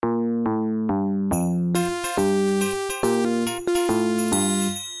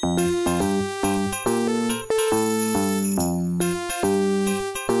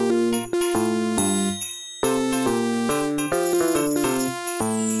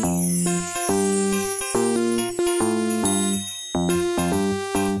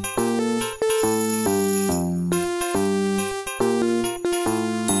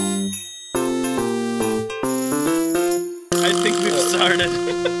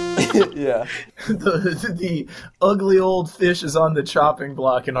Yeah. The ugly old fish is on the chopping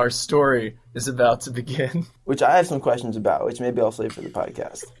block and our story is about to begin. Which I have some questions about, which maybe I'll save for the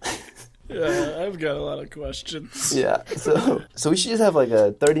podcast. Yeah, I've got a lot of questions. Yeah, so we should just have like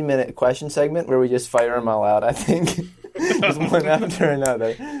a 30-minute question segment where we just fire them all out, I think. Just one after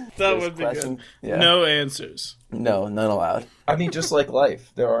another. That would be good. Yeah. No answers. No, none allowed. I mean, just like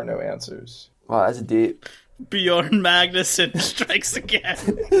life, there are no answers. Wow, that's deep. Bjorn Magnuson strikes again.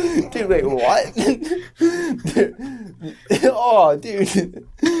 Dude, wait, what? Oh, dude.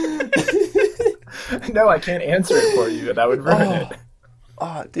 No, I can't answer it for you. That would ruin it.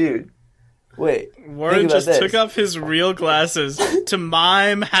 Oh, dude. Wait. Warren just took off his real glasses to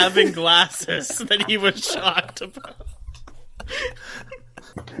mime having glasses that he was shocked about.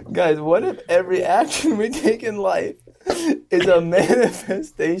 Guys, what if every action we take in life is a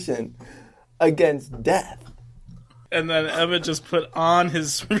manifestation against death? And then Emmett just put on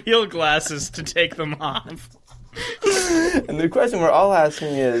his real glasses to take them off. And the question we're all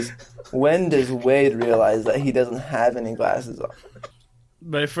asking is, when does Wade realize that he doesn't have any glasses on?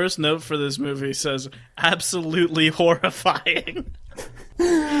 My first note for this movie says, absolutely horrifying.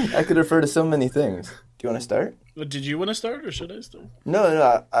 That could refer to so many things. Do you want to start? Did you want to start, or should I start?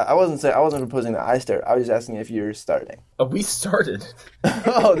 No, I wasn't proposing that I start. I was just asking if you're starting. We started.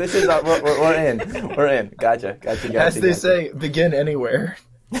 Oh, this is we're in. We're in. Gotcha. As they say, begin anywhere.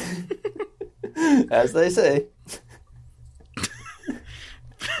 As they say.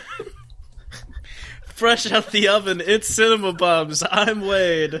 Fresh out the oven, it's Cinema Bums. I'm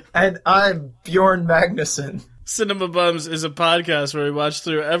Wade. And I'm Bjorn Magnuson. Cinema Bums is a podcast where we watch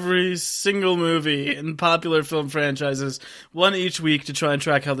through every single movie in popular film franchises, one each week, to try and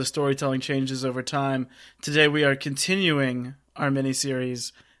track how the storytelling changes over time. Today we are continuing our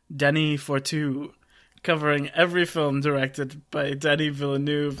miniseries, Denis Fortune, covering every film directed by Denis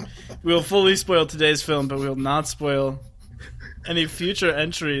Villeneuve. We will fully spoil today's film, but we will not spoil any future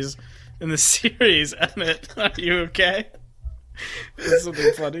entries in the series. Emmett, are you okay? Is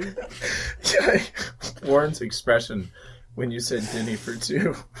something funny? Warren's expression when you said Denny for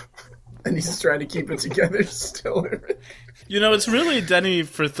two, and he's trying to keep it together still. You know, it's really Denny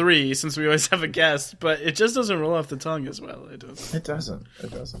for three, since we always have a guest, but it just doesn't roll off the tongue as well. It doesn't.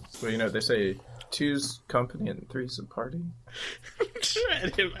 Well, you know, they say two's company and three's a party.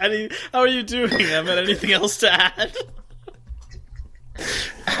 How are you doing, Emmett? Anything else to add?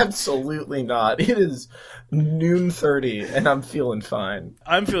 Absolutely not. It is 12:30, and I'm feeling fine.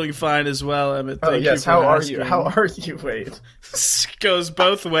 I'm feeling fine as well, Emmett. Thank you for how asking. are you? How are you, Wade? Goes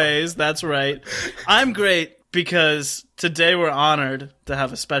both ways, that's right. I'm great because today we're honored to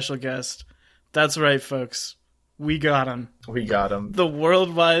have a special guest. That's right, folks. We got him. The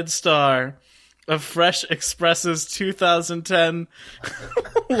worldwide star of Fresh Express's 2010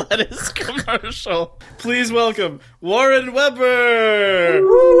 lettuce commercial. Please welcome Warren Weber!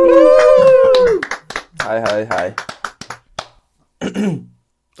 Woo! Hi.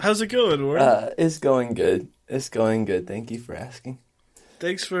 How's it going, Warren? It's going good. Thank you for asking.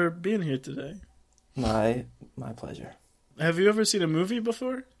 Thanks for being here today. My pleasure. Have you ever seen a movie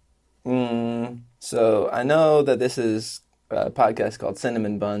before? So I know that this is a podcast called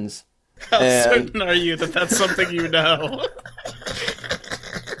Cinnamon Buns. How certain are you that that's something you know?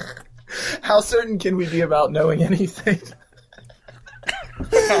 How certain can we be about knowing anything?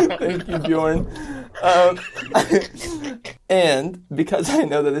 Thank you, Bjorn. And because I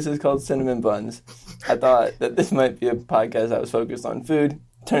know that this is called Cinnamon Buns, I thought that this might be a podcast that was focused on food.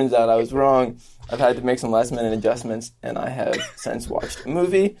 Turns out I was wrong. I've had to make some last-minute adjustments, and I have since watched a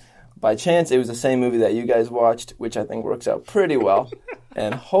movie. By chance, it was the same movie that you guys watched, which I think works out pretty well.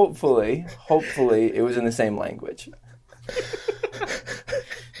 And hopefully, it was in the same language.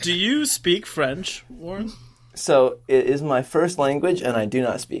 Do you speak French, Warren? So, it is my first language, and I do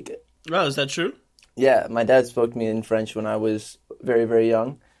not speak it. Oh, is that true? Yeah, my dad spoke to me in French when I was very, very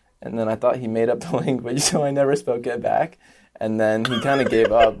young. And then I thought he made up the language, so I never spoke it back. And then he kind of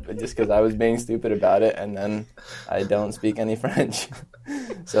gave up just because I was being stupid about it. And then I don't speak any French.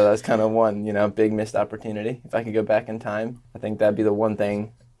 So that's kind of one, big missed opportunity. If I could go back in time, I think that'd be the one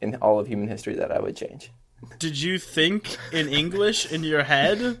thing in all of human history that I would change. Did you think in English in your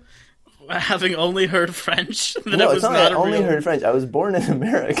head, having only heard French? No, it's not like I only heard French. I was born in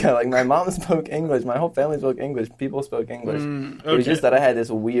America. Like, my mom spoke English. My whole family spoke English. People spoke English. Okay. It was just that I had this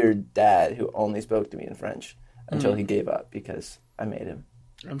weird dad who only spoke to me in French until he gave up because I made him.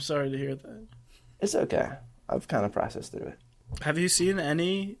 I'm sorry to hear that. It's okay. I've kind of processed through it. Have you seen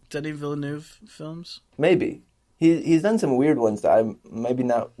any Denis Villeneuve films? Maybe. He's done some weird ones that I maybe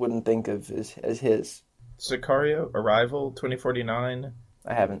wouldn't think of as his. Sicario, Arrival, 2049,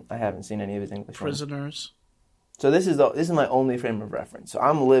 I haven't seen any of his English ones. Prisoners. So this is my only frame of reference. So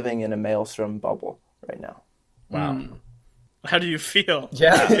I'm living in a Maelstrom bubble right now. Wow. How do you feel?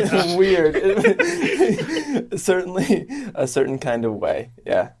 Yeah. It's weird. Certainly a certain kind of way.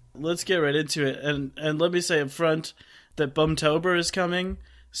 Yeah. Let's get right into it. And let me say up front that Bumtober is coming.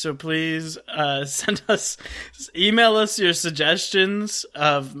 So please email us your suggestions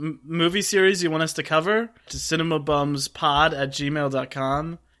of movie series you want us to cover to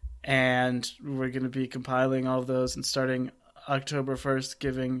cinemabumspod@gmail.com. And we're going to be compiling all of those and starting October 1st,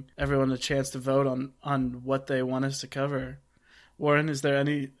 giving everyone a chance to vote on what they want us to cover. Warren, is there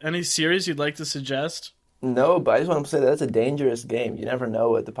any series you'd like to suggest? No, but I just want to say that that's a dangerous game. You never know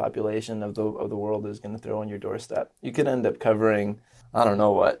what the population of the world is going to throw on your doorstep. You could end up covering, I don't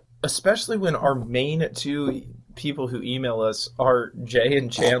know what. Especially when our main two people who email us are Jay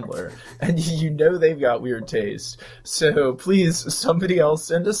and Chandler, and you know they've got weird taste. So please, somebody else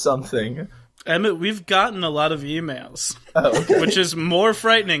send us something. Emmett, we've gotten a lot of emails, okay. Which is more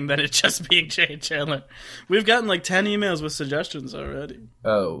frightening than it just being Jay and Chandler. We've gotten like 10 emails with suggestions already.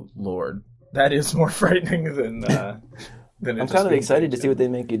 Oh, Lord. That is more frightening than I'm kind of excited to see what they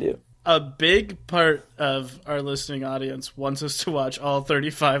make you do. A big part of our listening audience wants us to watch all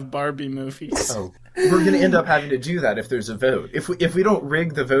 35 Barbie movies. Oh. We're going to end up having to do that if there's a vote. If we don't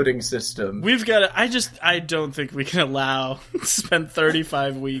rig the voting system. We've got to, I don't think we can allow spend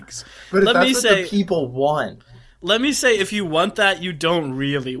 35 weeks. But if that's what the people want. Let me say, if you want that, you don't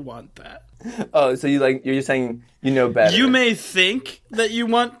really want that. Oh, so you're just saying you know better. You may think that you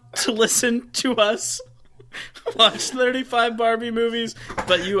want to listen to us watch 35 Barbie movies,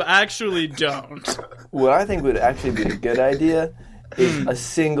 but you actually don't. What I think would actually be a good idea is a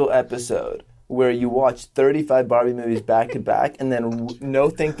single episode where you watch 35 Barbie movies back to back, and then no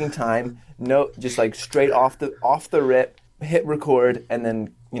thinking time, just like straight off the rip, hit record, and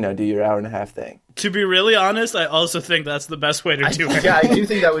then do your hour-and-a-half thing. To be really honest, I also think that's the best way to do it. Yeah, I do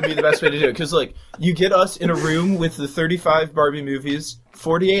think that would be the best way to do it. Because, you get us in a room with the 35 Barbie movies,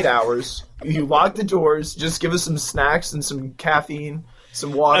 48 hours, you lock the doors, just give us some snacks and some caffeine,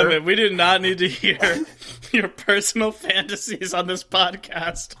 some water. I mean, we do not need to hear your personal fantasies on this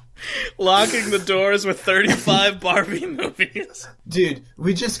podcast. Locking the doors with 35 Barbie movies. Dude,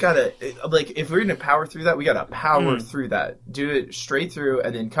 we just gotta, if we're gonna power through that, we gotta power through that. Do it straight through,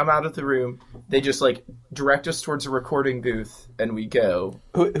 and then come out of the room. They just, direct us towards a recording booth, and we go.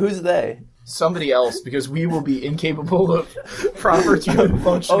 Who's they? Somebody else, because we will be incapable of proper functioning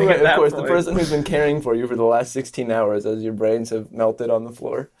Oh, right, at that of course, point. the person who's been caring for you for the last 16 hours as your brains have melted on the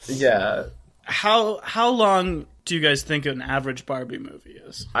floor. Yeah. How long do you guys think an average Barbie movie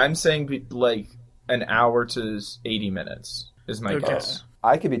is? I'm saying an hour to 80 minutes is my guess.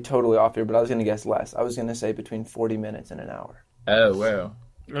 I could be totally off here, but I was going to guess less. I was going to say between 40 minutes and an hour. Oh, wow.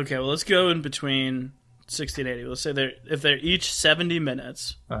 Okay, well, let's go in between 60 and 80. Let's say if they're each 70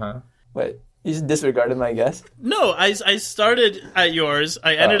 minutes. Uh-huh. Wait, you just disregarded my guess? No, I started at yours,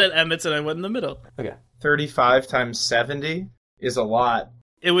 I ended at Emmett's, and I went in the middle. Okay. 35 times 70 is a lot.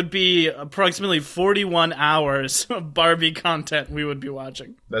 It would be approximately 41 hours of Barbie content we would be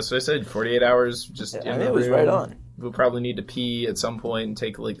watching. That's what I said. 48 hours just in the it was room. right on. We'll probably need to pee at some point and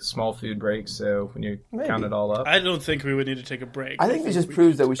take a small food break. So when you count it all up, I don't think we would need to take a break. I think this just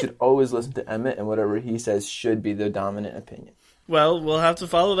proves that we should always listen to Emmett, and whatever he says should be the dominant opinion. Well, we'll have to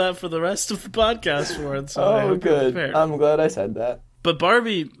follow that for the rest of the podcast for it. So I hope good. You're prepared. I'm glad I said that. But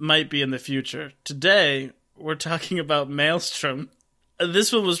Barbie might be in the future. Today, we're talking about Maelstrom.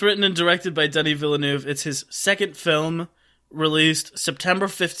 This one was written and directed by Denis Villeneuve. It's his second film, released September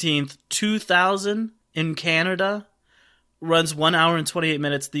 15th, 2000 in Canada. Runs 1 hour and 28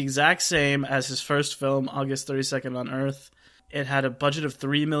 minutes, the exact same as his first film, August 32nd on Earth. It had a budget of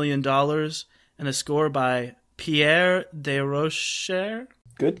 $3 million and a score by Pierre Desrochers.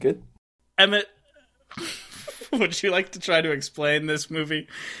 Good. Emmett, would you like to try to explain this movie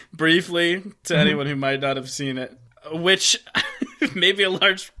briefly to anyone who might not have seen it? Which may be a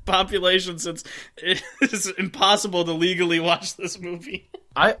large population, since it is impossible to legally watch this movie.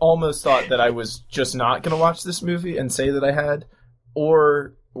 I almost thought that I was just not going to watch this movie and say that I had,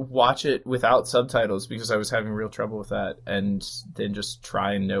 or watch it without subtitles because I was having real trouble with that, and then just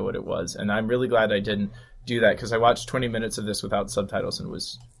try and know what it was. And I'm really glad I didn't do that, because I watched 20 minutes of this without subtitles and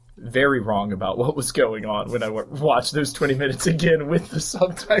was very wrong about what was going on when I watched those 20 minutes again with the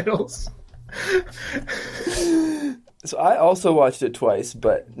subtitles. So I also watched it twice,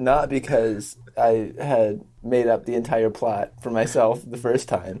 but not because I had made up the entire plot for myself the first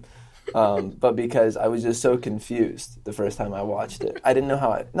time, but because I was just so confused the first time I watched it. I didn't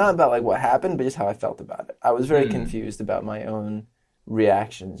know not about what happened, but just how I felt about it. I was very confused about my own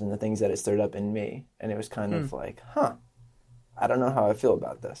reactions and the things that it stirred up in me. And it was kind of like, I don't know how I feel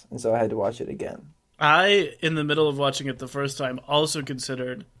about this. And so I had to watch it again. I, in the middle of watching it the first time, also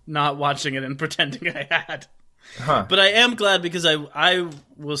considered not watching it and pretending I had. But I am glad because I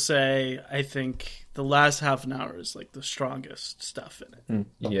will say I think the last half an hour is like the strongest stuff in it.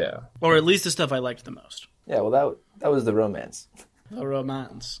 Yeah. Or at least the stuff I liked the most. Yeah, well, that was the romance. The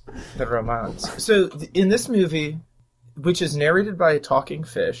romance. The romance. So in this movie, which is narrated by a talking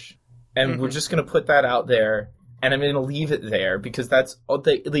fish, and we're just going to put that out there, and I'm going to leave it there because that's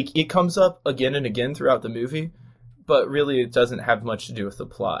like it comes up again and again throughout the movie, but really it doesn't have much to do with the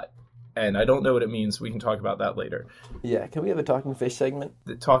plot. And I don't know what it means. We can talk about that later. Yeah, can we have a talking fish segment?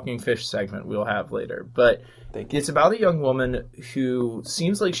 The talking fish segment we'll have later. But it's about a young woman who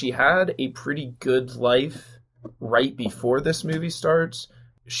seems like she had a pretty good life right before this movie starts.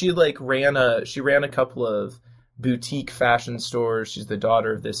 She ran a couple of boutique fashion stores. She's the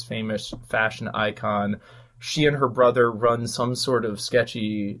daughter of this famous fashion icon. She and her brother run some sort of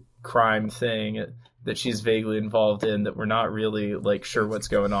sketchy crime thing that she's vaguely involved in that we're not really sure what's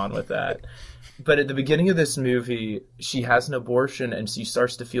going on with that. But at the beginning of this movie, she has an abortion and she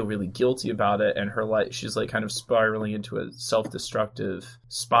starts to feel really guilty about it, and her life, she's kind of spiraling into a self-destructive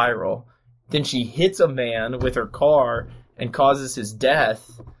spiral. Then she hits a man with her car and causes his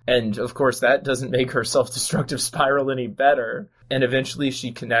death, and of course that doesn't make her self-destructive spiral any better. And eventually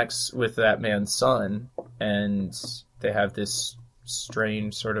she connects with that man's son, and they have this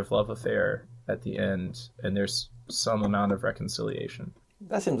strange sort of love affair at the end, and there's some amount of reconciliation.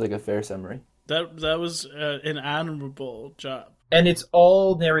 That seems like a fair summary. That was an admirable job. And it's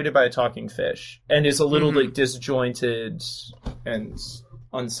all narrated by a talking fish, and is a little disjointed and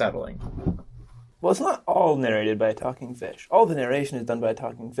unsettling. Well, it's not all narrated by a talking fish. All the narration is done by a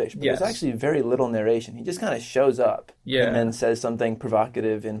talking fish, but there's actually very little narration. He just kind of shows up and then says something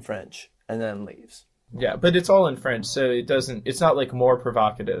provocative in French and then leaves. Yeah, but it's all in French, so it's not more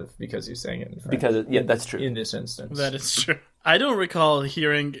provocative because he's saying it in French. Because, that's true. In this instance. That is true. I don't recall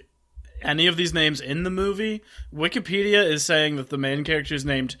hearing any of these names in the movie. Wikipedia is saying that the main character is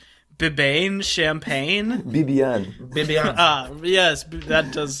named Bibiane Champagne. Bibiane. Yes,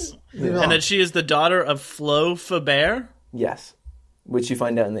 that does. And that she is the daughter of Flo Faber. Yes, which you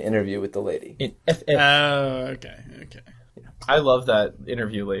find out in the interview with the lady. Oh, okay. Yeah. I love that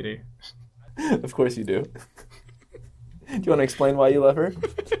interview lady. Of course you do. Do you want to explain why you love her?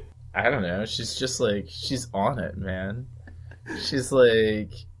 I don't know. She's just she's on it, man. She's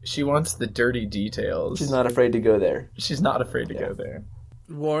she wants the dirty details. She's not afraid to go there. She's not afraid to go there.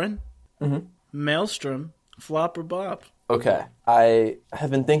 Warren? Maelstrom, flop or bop? Okay. I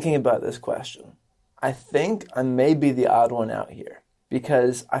have been thinking about this question. I think I may be the odd one out here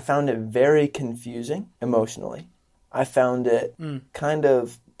because I found it very confusing emotionally. I found it kind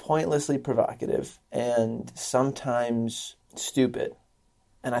of pointlessly provocative and sometimes stupid.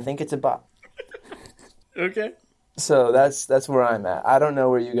 And I think it's a bop. Okay. So that's where I'm at. I don't know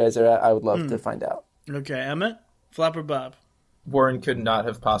where you guys are at. I would love to find out. Okay, Emmett, flop or bop? Warren could not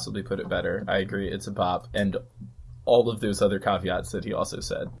have possibly put it better. I agree, it's a bop. And all of those other caveats that he also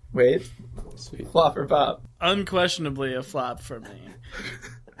said. Wait. Sweet. Flop or bop? Unquestionably a flop for me.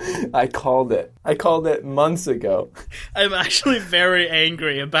 I called it. I called it months ago. I'm actually very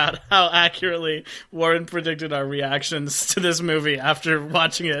angry about how accurately Warren predicted our reactions to this movie after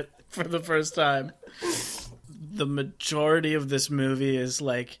watching it for the first time. The majority of this movie is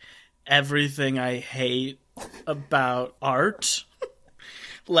everything I hate about art.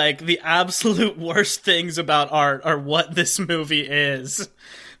 The absolute worst things about art are what this movie is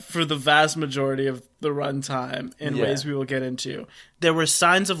for the vast majority of the runtime in ways we will get into. There were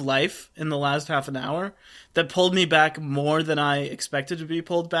signs of life in the last half an hour that pulled me back more than I expected to be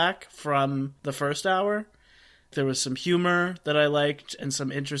pulled back from the first hour. There was some humor that I liked and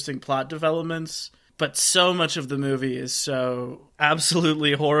some interesting plot developments, but so much of the movie is so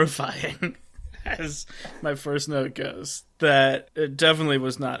absolutely horrifying, as my first note goes, that it definitely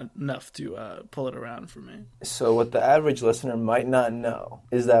was not enough to pull it around for me. So what the average listener might not know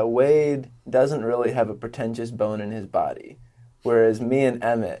is that Wade doesn't really have a pretentious bone in his body, whereas me and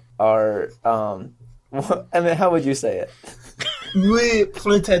Emmett are... Emmett, how would you say it? Oui,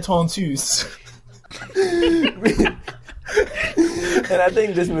 pretentious. And I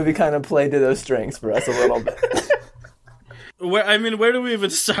think this movie kind of played to those strengths for us a little bit. Where do we even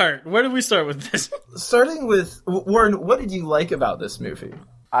start? Where do we start with this? Starting with, Warren, what did you like about this movie?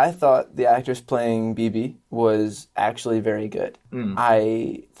 I thought the actress playing Bibi was actually very good.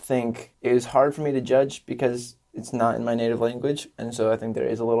 I think it was hard for me to judge because it's not in my native language, and so I think there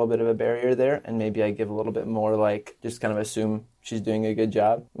is a little bit of a barrier there, and maybe I give a little bit more just kind of assume she's doing a good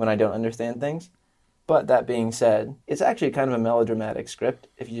job when I don't understand things. But that being said, it's actually kind of a melodramatic script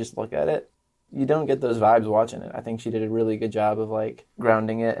if you just look at it. You don't get those vibes watching it. I think she did a really good job of like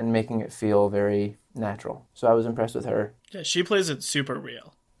grounding it and making it feel very natural. So I was impressed with her. Yeah, she plays it super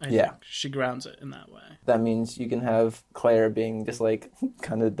real. I think she grounds it in that way. That means you can have Claire being just like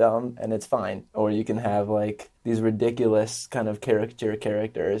kind of dumb and it's fine. Or you can have like these ridiculous kind of caricature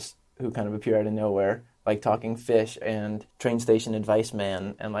characters who kind of appear out of nowhere, like Talking Fish and Train Station Advice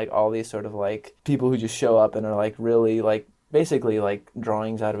Man and like all these sort of like people who just show up and are like really like basically like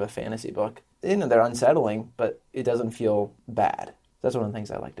drawings out of a fantasy book. You know, they're unsettling, but it doesn't feel bad. That's one of the things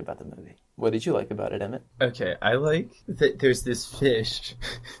I liked about the movie. What did you like about it, Emmett? Okay, I like that there's this fish.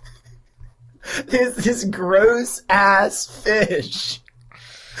 There's this gross-ass fish.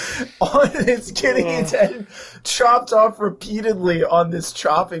 It's getting its head chopped off repeatedly on this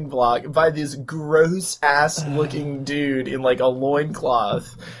chopping block by this gross-ass looking dude in like a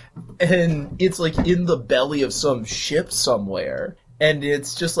loincloth. And it's like in the belly of some ship somewhere. And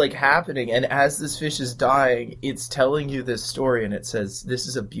it's just like happening, and as this fish is dying, it's telling you this story, and it says, this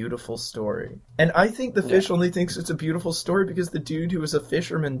is a beautiful story. And I think the fish only thinks it's a beautiful story because the dude who was a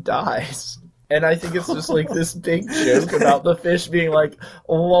fisherman dies. And I think it's just like this big joke about the fish being like,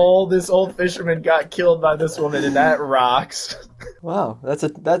 lol, this old fisherman got killed by this woman, and that rocks. Wow, that's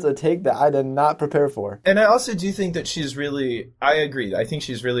a take that I did not prepare for. And I also do think that she's really, I agree, I think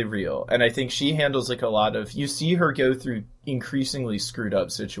she's really real. And I think she handles like a lot of, you see her go through increasingly screwed up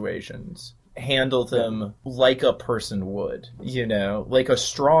situations. Handle them like a person would, you know, like a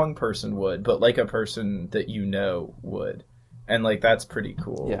strong person would, but like a person that you know would. And like, that's pretty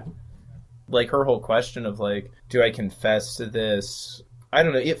cool. Yeah. Like her whole question of like, do I confess to this? I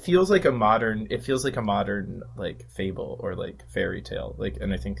don't know. It feels like a modern like fable or like fairy tale. Like,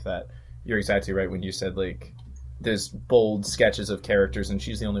 and I think that you're exactly right when you said like there's bold sketches of characters and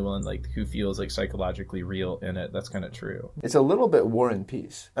she's the only one like who feels like psychologically real in it. That's kind of true. It's a little bit War and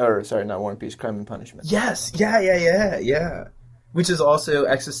Peace. Or sorry, not War and Peace, Crime and Punishment. Yes. Yeah. Which is also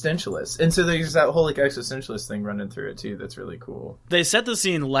existentialist. And so there's that whole like existentialist thing running through it too that's really cool. They set the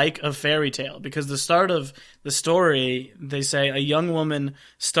scene like a fairy tale because the start of the story, they say a young woman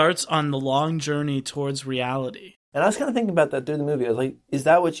starts on the long journey towards reality. And I was kind of thinking about that through the movie. I was like, is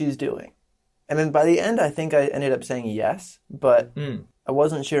that what she's doing? And then by the end, I think I ended up saying yes, but I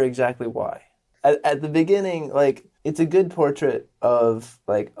wasn't sure exactly why. At the beginning, like, it's a good portrait of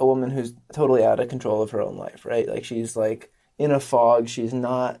like a woman who's totally out of control of her own life, right? Like she's like in a fog. She's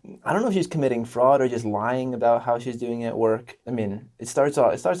not, I don't know if she's committing fraud or just lying about how she's doing at work. I mean, it starts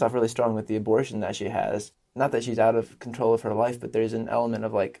off really strong with the abortion that she has. Not that she's out of control of her life, but there's an element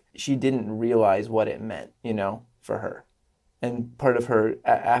of like, she didn't realize what it meant, you know, for her. And part of her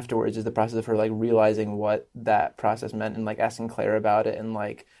afterwards is the process of her like realizing what that process meant and like asking Claire about it and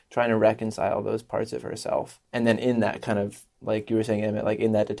like trying to reconcile those parts of herself. And then in that kind of, like you were saying, Emmett, like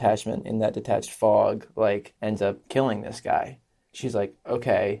in that detachment, in that detached fog, like ends up killing this guy. She's like,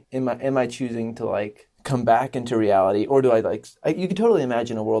 okay, am I choosing to like come back into reality, or do I like? You could totally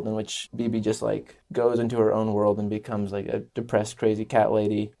imagine a world in which Bibi just like goes into her own world and becomes like a depressed, crazy cat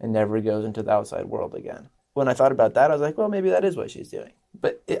lady and never goes into the outside world again. When I thought about that, I was like, well, maybe that is what she's doing.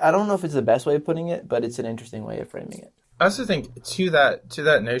 But I don't know if it's the best way of putting it, but it's an interesting way of framing it. I also think to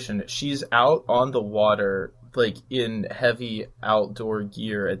that notion, she's out on the water, like in heavy outdoor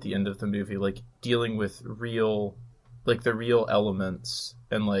gear at the end of the movie, like dealing with real, like the real elements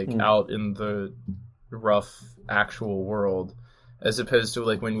and like out in the rough actual world, as opposed to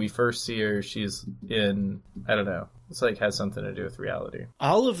like when we first see her, she's in, I don't know, it's like has something to do with reality.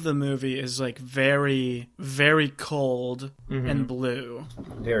 All of the movie is like very, very cold and blue.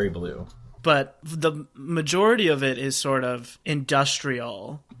 Very blue. But the majority of it is sort of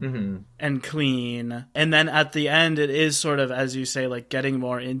industrial and clean. And then at the end, it is sort of, as you say, like getting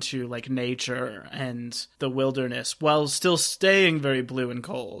more into like nature and the wilderness while still staying very blue and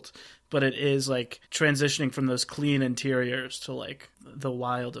cold. But it is like transitioning from those clean interiors to like the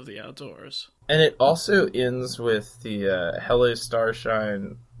wild of the outdoors. And it also ends with the Hello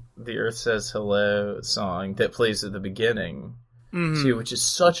Starshine, The Earth Says Hello song that plays at the beginning, too, which is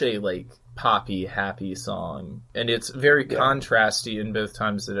such a like poppy, happy song. And it's very contrasty in both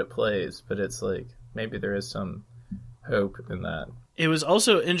times that it plays, but it's like maybe there is some hope in that. It was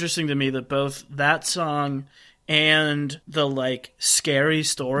also interesting to me that both that song and the like scary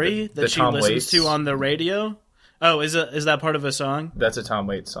story that she listens Waits. To on the radio. Oh, is that part of a song? That's a Tom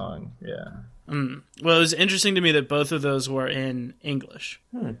Waits song, yeah. Well, it was interesting to me that both of those were in English.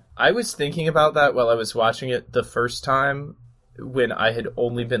 I was thinking about that while I was watching it the first time when I had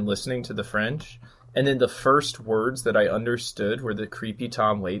only been listening to the French, And then the first words that I understood were the creepy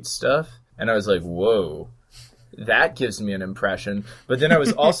Tom Waits stuff. And I was like, whoa, that gives me an impression. But then I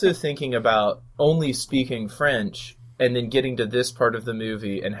was also thinking about only speaking French and then getting to this part of the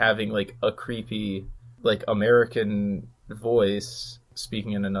movie and having like a creepy, like American voice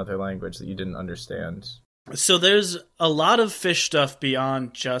speaking in another language that you didn't understand. So there's a lot of fish stuff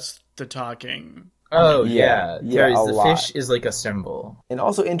beyond just the talking. Oh, yeah. a lot. Fish is like a symbol. And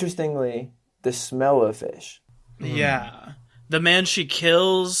also, interestingly, the smell of fish. Yeah. The man she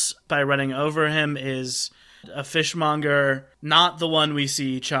kills by running over him is a fishmonger, not the one we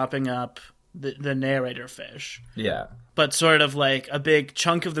see chopping up the narrator fish. Yeah. But sort of like a big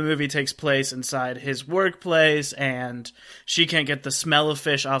chunk of the movie takes place inside his workplace, and she can't get the smell of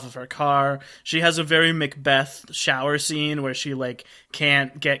fish off of her car. She has a very Macbeth shower scene where she like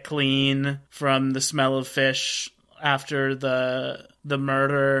can't get clean from the smell of fish after the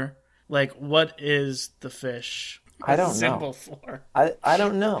murder. Like, what is the fish I don't symbol know. for? I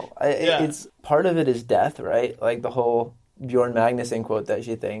don't know. It's part of it is death, right? Like the whole Bjorn Magnuson quote that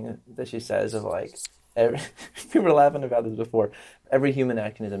she says of like, we were laughing about this before. Every human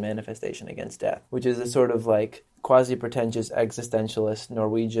action is a manifestation against death, which is a sort of like quasi-pretentious existentialist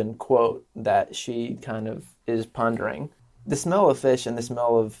Norwegian quote that she kind of is pondering. The smell of fish and the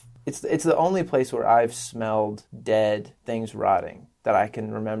smell of it's the only place where I've smelled dead things rotting that I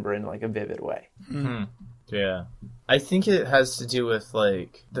can remember in like a vivid way. Mm-hmm. Yeah. I think it has to do with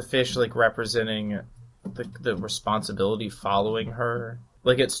like the fish like representing the responsibility following her.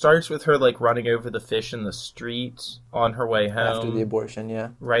 Like it starts with her like running over the fish in the street on her way home. After the abortion, yeah.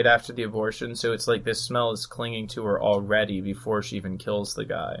 Right after the abortion. So it's like this smell is clinging to her already before she even kills the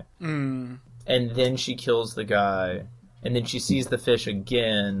guy. Mm. And then she kills the guy. And then she sees the fish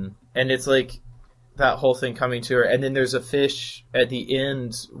again. And it's like that whole thing coming to her. And then there's a fish at the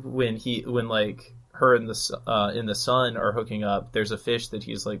end when like her and the son are hooking up. There's a fish that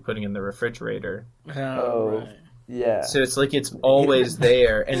he's like putting in the refrigerator. Oh, right. Yeah. So it's like it's always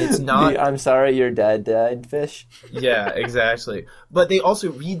there, and it's not... I'm sorry your dad died, fish. Yeah, exactly. But they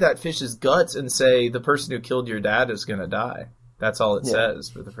also read that fish's guts and say the person who killed your dad is going to die. That's all it says,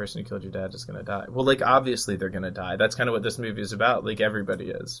 but the person who killed your dad is going to die. Well, like, obviously they're going to die. That's kind of what this movie is about. Like, everybody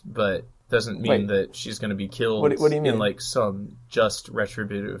is. But doesn't mean that she's going to be killed what do you mean? in, like, some just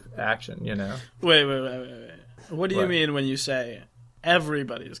retributive action, you know? Wait. What do you mean when you say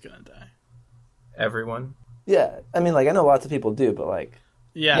everybody is going to die? Everyone? Yeah, I mean, like, I know lots of people do, but, like...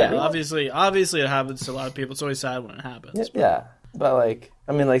 Yeah, obviously it happens to a lot of people. It's always sad when it happens. Yeah, but, like,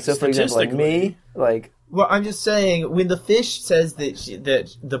 I mean, like, so, for example, like, me, like... Well, I'm just saying, when the fish says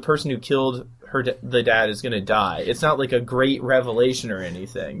that the person who killed the dad is going to die, it's not, like, a great revelation or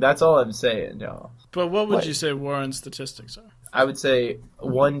anything. That's all I'm saying, no. But what would you say Warren's statistics are? I would say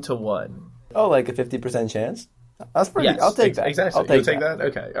 1 to 1. Oh, like a 50% chance? That's pretty... Yes, I'll take that. Exactly. I'll take that?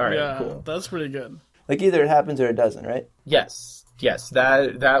 Okay, all right, Yeah, cool. that's pretty good. Like, either it happens or it doesn't, right? Yes,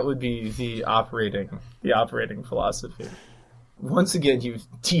 that would be the operating philosophy. Once again, you've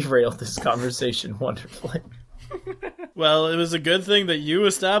derailed this conversation wonderfully. Well, it was a good thing that you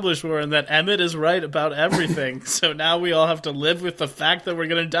established, Warren, that Emmett is right about everything. So now we all have to live with the fact that we're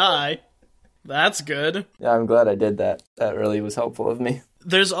going to die. That's good. Yeah, I'm glad I did that. That really was helpful of me.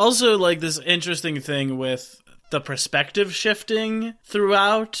 There's also, like, this interesting thing with the perspective shifting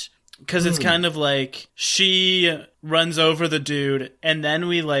throughout. Because it's kind of like she runs over the dude, and then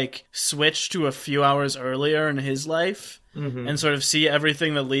we, like, switch to a few hours earlier in his life and sort of see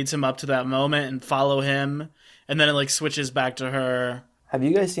everything that leads him up to that moment and follow him. And then it, like, switches back to her. Have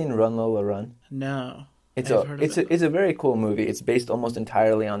you guys seen Run, Lola, Run? No. It's a very cool movie. It's based almost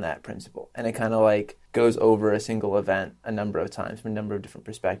entirely on that principle. And it kind of, like, goes over a single event a number of times from a number of different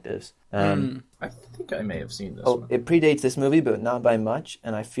perspectives. I think I may have seen this one. It predates this movie, but not by much.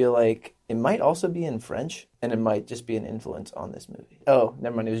 And I feel like it might also be in French, and it might just be an influence on this movie. Oh,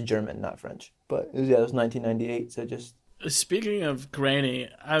 never mind. It was German, not French. But it was 1998, so just... Speaking of grainy,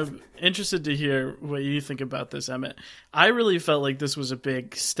 I'm interested to hear what you think about this, Emmett. I really felt like this was a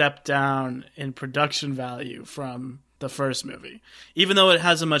big step down in production value from the first movie, even though it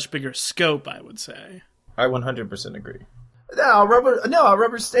has a much bigger scope, I would say. I 100% agree. No, I'll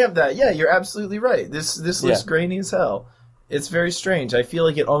rubber stamp that. Yeah, you're absolutely right. This looks grainy as hell. It's very strange. I feel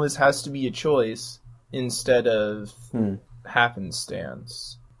like it almost has to be a choice instead of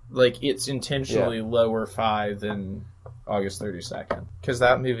happenstance. Like, it's intentionally lower 5 than August 32nd. Because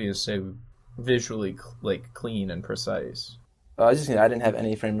that movie is so visually, like, clean and precise. I didn't have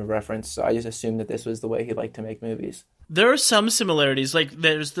any frame of reference, so I just assumed that this was the way he liked to make movies. There are some similarities. Like,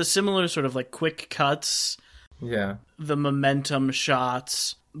 there's the similar sort of, like, quick cuts. Yeah. The momentum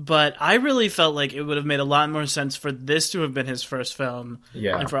shots. But I really felt like it would have made a lot more sense for this to have been his first film,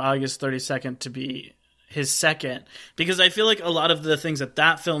 and for August 32nd to be his second, because I feel like a lot of the things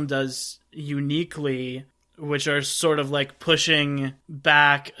that film does uniquely, which are sort of like pushing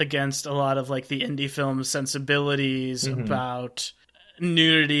back against a lot of like the indie film sensibilities about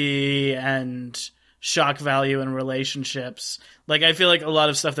nudity and shock value in relationships. Like, I feel like a lot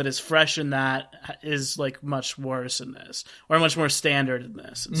of stuff that is fresh in that is like much worse in this, or much more standard in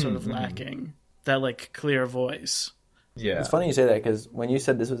this, and sort of lacking that like clear voice. Yeah. It's funny you say that, because when you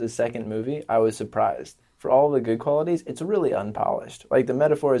said this was his second movie, I was surprised. For all the good qualities, it's really unpolished. Like, the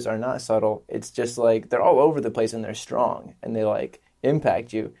metaphors are not subtle. It's just like, they're all over the place and they're strong and they like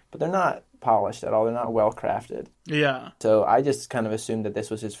impact you, but they're not polished at all. They're not well crafted. Yeah. So I just kind of assumed that this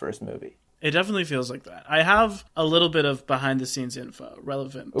was his first movie. It definitely feels like that. I have a little bit of behind the scenes info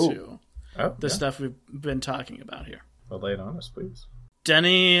relevant to the stuff we've been talking about here. Well, lay it on us, please.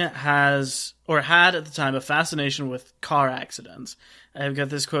 Denny has, or had at the time, a fascination with car accidents. I've got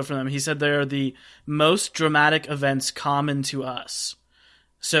this quote from him. He said they are the most dramatic events common to us.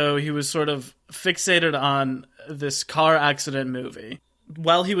 So he was sort of fixated on this car accident movie.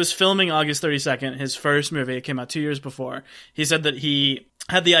 While he was filming August 32nd, his first movie, it came out 2 years before, he said that he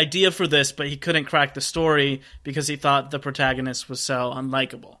had the idea for this, but he couldn't crack the story because he thought the protagonist was so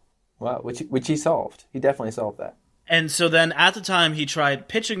unlikable. Wow, which he solved. He definitely solved that. And so then at the time he tried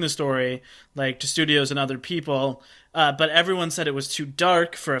pitching the story like to studios and other people, but everyone said it was too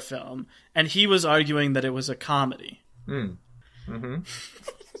dark for a film, and he was arguing that it was a comedy. I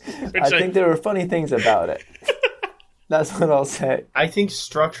think there were funny things about it. That's what I'll say. I think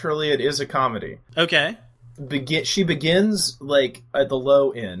structurally it is a comedy. Okay. She begins like at the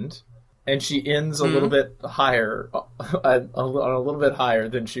low end, and she ends a little bit higher, a little bit higher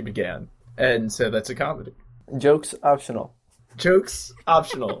than she began, and so that's a comedy. Jokes optional. Jokes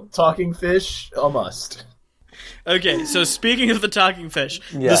optional. Talking fish a must. Okay, so speaking of the talking fish,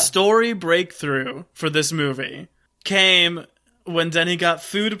 the story breakthrough for this movie came when Denny got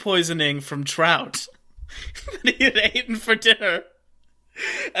food poisoning from trout that he had eaten for dinner.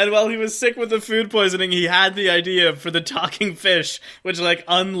 And while he was sick with the food poisoning, he had the idea for the talking fish, which like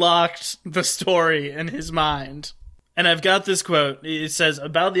unlocked the story in his mind. And I've got this quote. It says,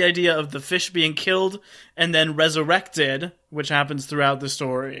 about the idea of the fish being killed and then resurrected, which happens throughout the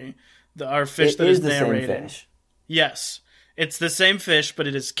story. Our fish that is narrated. Same fish. Yes. It's the same fish, but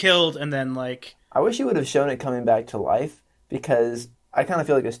it is killed and then like... I wish you would have shown it coming back to life, because I kind of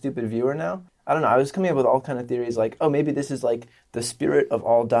feel like a stupid viewer now. I don't know. I was coming up with all kind of theories like, oh, maybe this is like the spirit of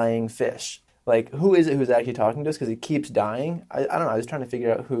all dying fish. Like, who is it who's actually talking to us? Because he keeps dying. I don't know. I was trying to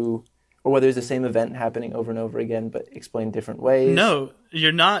figure out who... or whether it's the same event happening over and over again, but explained different ways. No,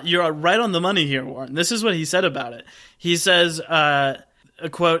 you're not. You're right on the money here, Warren. This is what he said about it. He says, a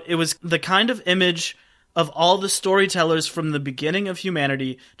quote, "It was the kind of image of all the storytellers from the beginning of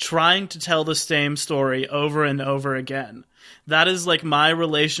humanity trying to tell the same story over and over again. That is like my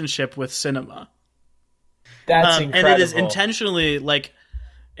relationship with cinema." That's incredible. And it is intentionally like,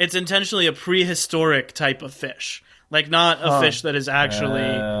 it's intentionally a prehistoric type of fish. Like, not a fish that is actually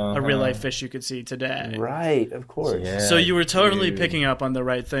a real-life fish you could see today. Right, of course. Yeah, so you were totally picking up on the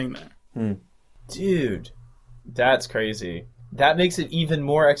right thing there. Dude, that's crazy. That makes it even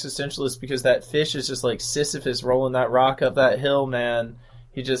more existentialist, because that fish is just like Sisyphus rolling that rock up that hill, man.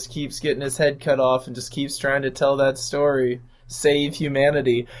 He just keeps getting his head cut off and just keeps trying to tell that story. Save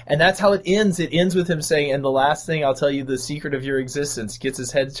humanity. And that's how it ends. It ends with him saying, and the last thing, I'll tell you the secret of your existence. Gets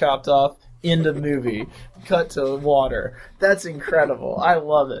his head chopped off. End of movie. Cut to water. That's incredible. I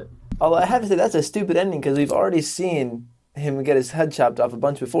love it. Although I have to say, that's a stupid ending, because we've already seen him get his head chopped off a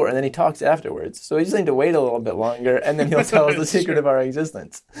bunch before, and then he talks afterwards. So we just need to wait a little bit longer, and then he'll tell us the secret of our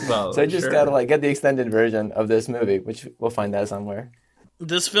existence. Well, so I just gotta like get the extended version of this movie, which we'll find that somewhere.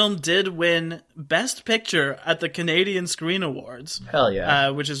 This film did win Best Picture at the Canadian Screen Awards. Hell yeah.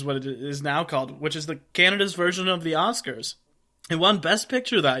 Which is what it is now called, which is the Canada's version of the Oscars. It won Best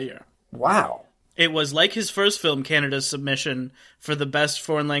Picture that year. Wow. It was like his first film, Canada's submission for the Best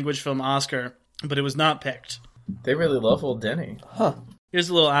Foreign Language Film Oscar, but it was not picked. They really love old Denny. Huh. Here's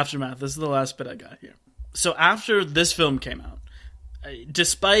a little aftermath. This is the last bit I got here. So after this film came out,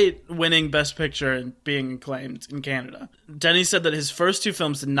 despite winning Best Picture and being acclaimed in Canada, Denny said that his first two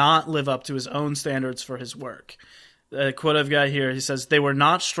films did not live up to his own standards for his work. The quote I've got here, he says, "They were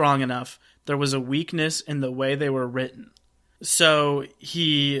not strong enough. There was a weakness in the way they were written." So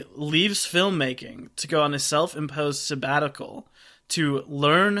he leaves filmmaking to go on a self-imposed sabbatical to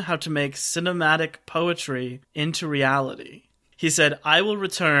learn how to make cinematic poetry into reality. He said, "I will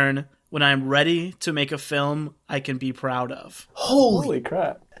return when I'm ready to make a film I can be proud of. Holy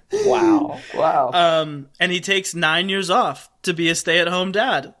crap. Wow. Wow. And he takes 9 years off to be a stay-at-home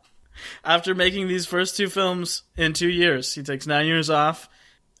dad. After making these first 2 films in 2 years, he takes 9 years off,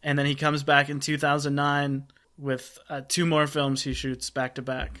 and then he comes back in 2009 with 2 more films he shoots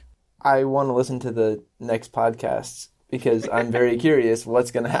back-to-back. I want to listen to the next podcasts because I'm very curious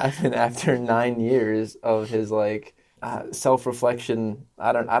what's going to happen after 9 years of his like self-reflection.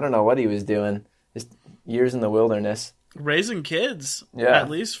 I don't know what he was doing. Just years in the wilderness. Raising kids, at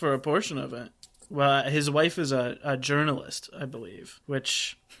least for a portion of it. Well, his wife is a journalist, I believe,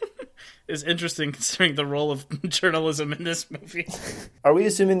 which is interesting considering the role of journalism in this movie. Are we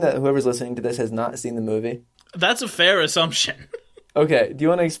assuming that whoever's listening to this has not seen the movie? That's a fair assumption. Okay, do you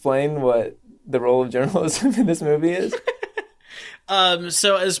want to explain what the role of journalism in this movie is?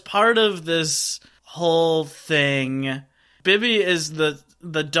 So as part of this whole thing, Bibi is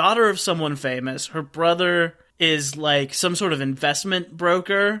the daughter of someone famous. Her brother is like some sort of investment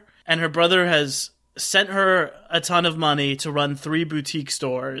broker, and her brother has sent her a ton of money to run 3 boutique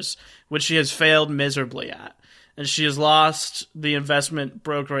stores, which she has failed miserably at. And she has lost the investment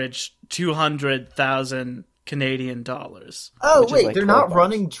brokerage 200,000 Canadian dollars. Oh, wait, like they're not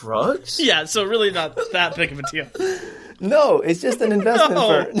running drugs? Yeah, so really not that big of a deal. No, it's just an investment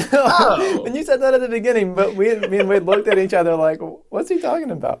firm. No. Oh. When you said that at the beginning, but me and Wade looked at each other like, what's he talking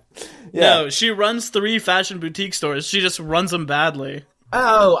about? Yeah. No, she runs 3 fashion boutique stores. She just runs them badly.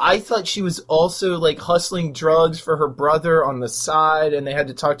 Oh, I thought she was also, like, hustling drugs for her brother on the side, and they had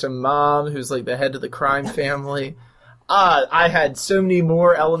to talk to Mom, who's, like, the head of the crime family. I had so many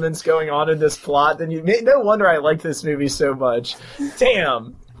more elements going on in this plot than you... No wonder I like this movie so much.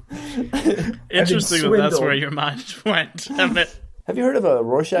 Damn. Interesting that that's where your mind went, Emmett. Have you heard of a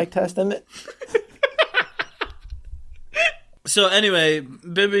Rorschach test, Emmett? So anyway,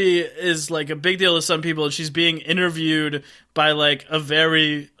 Bibi is like a big deal to some people. She's being interviewed by like a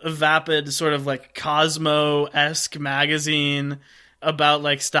very vapid sort of like Cosmo-esque magazine about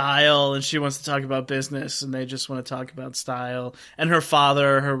like style, and she wants to talk about business, and they just want to talk about style and her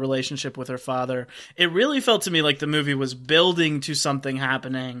father, her relationship with her father. It really felt to me like the movie was building to something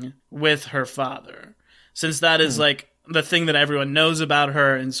happening with her father, since that is like the thing that everyone knows about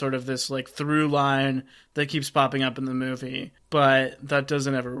her and sort of this like through line that keeps popping up in the movie, but that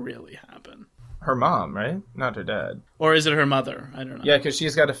doesn't ever really happen. Her mom, right? Not her dad. Or is it her mother? I don't know. Yeah, because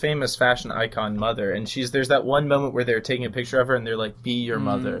she's got a famous fashion icon mother, and there's that one moment where they're taking a picture of her, and they're like, be your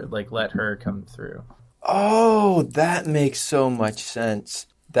mother. Like, let her come through. Oh, that makes so much sense.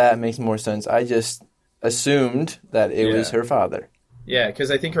 That makes more sense. I just assumed that it was her father. Yeah, because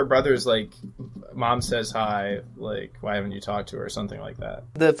I think her brother's like, Mom says hi, like, why haven't you talked to her, or something like that.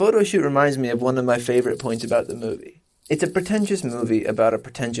 The photo shoot reminds me of one of my favorite points about the movie. It's a pretentious movie about a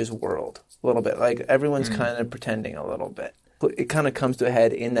pretentious world, a little bit. Like, everyone's kind of pretending a little bit. It kind of comes to a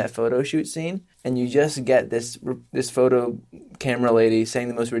head in that photo shoot scene, and you just get this photo camera lady saying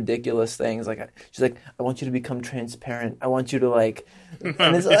the most ridiculous things. Like, she's like, I want you to become transparent. I want you to, like...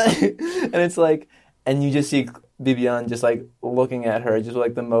 And it's like... And you just see Bibiane just, like, looking at her, just,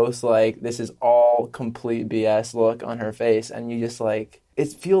 like, the most, like, this is all complete BS look on her face. And you just, like,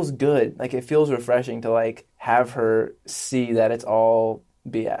 it feels good. Like, it feels refreshing to, like, have her see that it's all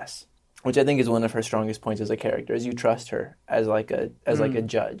BS. Which I think is one of her strongest points as a character, is you trust her as, like, a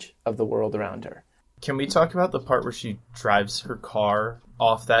judge of the world around her. Can we talk about the part where she drives her car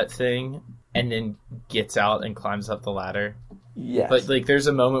off that thing and then gets out and climbs up the ladder? Yes. But, like, there's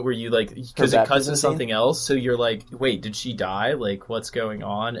a moment where you, like, because it cuts to something else, so you're like, wait, did she die? Like, what's going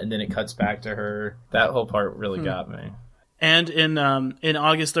on? And then it cuts back to her. That whole part really got me. And in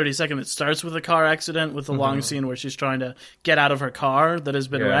August 32nd, it starts with a car accident with a long scene where she's trying to get out of her car that has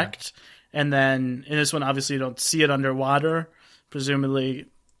been wrecked. And then in this one, obviously, you don't see it underwater, presumably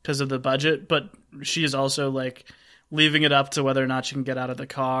because of the budget. But she is also, like, leaving it up to whether or not she can get out of the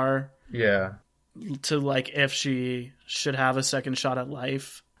car. Yeah. To, like, if she should have a second shot at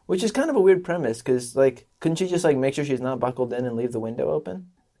life. Which is kind of a weird premise, because, like, couldn't she just, like, make sure she's not buckled in and leave the window open?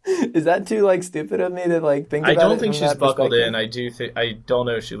 Is that too, like, stupid of me to, like, think about it? I don't think she's buckled in. I don't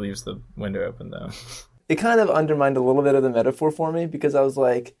know if she leaves the window open, though. It kind of undermined a little bit of the metaphor for me, because I was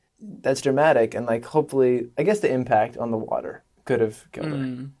like, that's dramatic, and, like, hopefully, I guess the impact on the water could have killed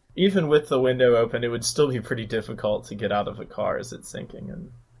her. Even with the window open, it would still be pretty difficult to get out of a car as it's sinking.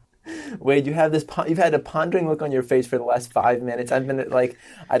 And Wade, you've had a pondering look on your face for the last 5 minutes. I've been like,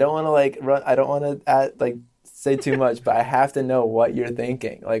 I don't want to like run. I don't want to like say too much, but I have to know what you're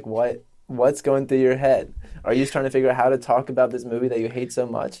thinking. Like, what's going through your head? Are you just trying to figure out how to talk about this movie that you hate so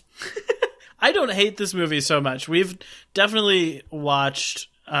much? I don't hate this movie so much. We've definitely watched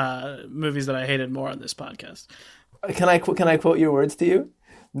movies that I hated more on this podcast. Can I quote your words to you?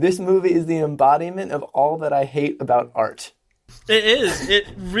 This movie is the embodiment of all that I hate about art. It is. It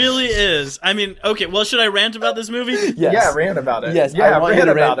really is. I mean, okay, well, should I rant about this movie? Yes. Yeah, rant about it. Yes, yeah, I want you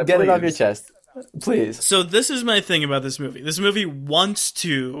to about it. Get please. it off your chest, please. So this is my thing about this movie. This movie wants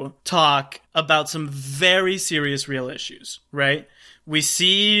to talk about some very serious real issues, right? We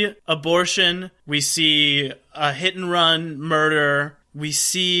see abortion, we see a hit and run murder, we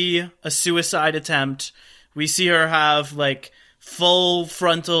see a suicide attempt, we see her have, like, full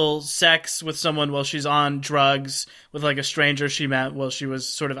frontal sex with someone while she's on drugs with like a stranger she met while she was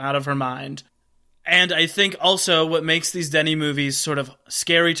sort of out of her mind. And I think also what makes these Denny movies sort of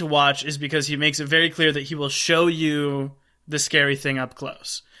scary to watch is because he makes it very clear that he will show you the scary thing up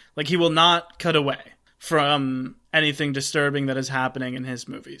close. Like, he will not cut away from anything disturbing that is happening in his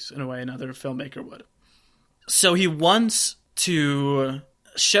movies in a way another filmmaker would. So he wants to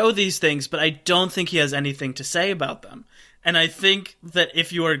show these things, but I don't think he has anything to say about them. And I think that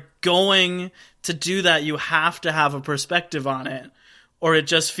if you are going to do that, you have to have a perspective on it, or it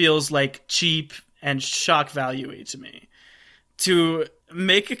just feels like cheap and shock value-y to me. To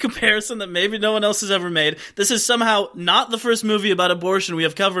make a comparison that maybe no one else has ever made, this is somehow not the first movie about abortion we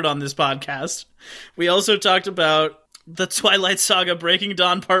have covered on this podcast. We also talked about the Twilight Saga Breaking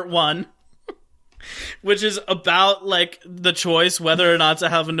Dawn Part 1, which is about, like, the choice whether or not to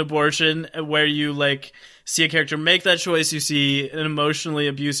have an abortion, where you, like, see a character make that choice, you see an emotionally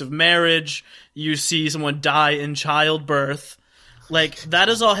abusive marriage, you see someone die in childbirth. Like, that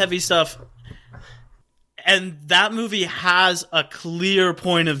is all heavy stuff. And that movie has a clear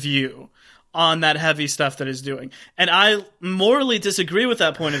point of view on that heavy stuff that it's doing. And I morally disagree with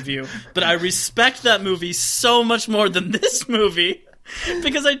that point of view, but I respect that movie so much more than this movie.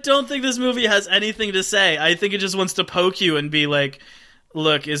 Because I don't think this movie has anything to say. I think it just wants to poke you and be like,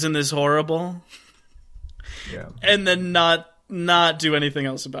 look, isn't this horrible? Yeah. And then not do anything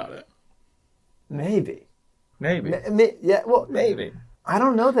else about it. Maybe. Yeah, well, maybe. I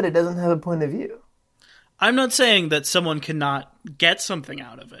don't know that it doesn't have a point of view. I'm not saying that someone cannot get something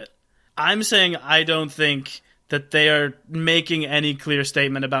out of it. I'm saying I don't think that they are making any clear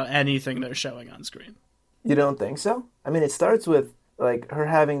statement about anything they're showing on screen. You don't think so? I mean, it starts with, like, her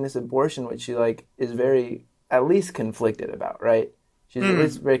having this abortion, which she, like, is very, at least conflicted about, right? She's at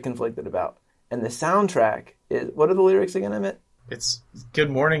least very conflicted about. And the soundtrack is, what are the lyrics again, Emmett? It's "Good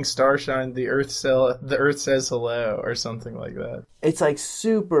morning, starshine. The earth says hello," or something like that. It's like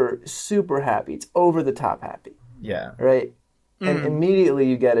super, super happy. It's over the top happy. Yeah. Right? And immediately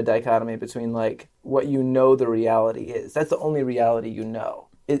you get a dichotomy between, like, what you know the reality is. That's the only reality you know.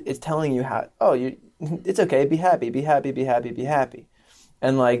 It's telling you how, it's okay, be happy, be happy, be happy, be happy.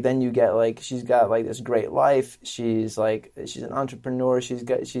 And, like, then you get, like, she's got, like, this great life. She's an entrepreneur.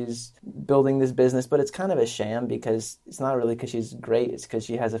 She's building this business, but it's kind of a sham because it's not really because she's great. It's because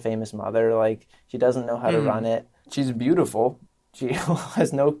she has a famous mother. Like, she doesn't know how to run it. She's beautiful. She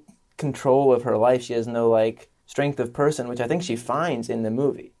has no control of her life. She has no, like, strength of person, which I think she finds in the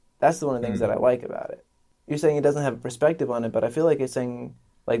movie. That's the one of the things that I like about it. You're saying it doesn't have a perspective on it, but I feel like it's saying,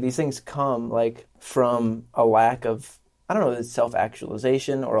 like, these things come, like, from a lack of, I don't know if it's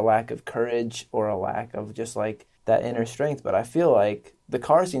self-actualization or a lack of courage or a lack of just, like, that inner strength. But I feel like the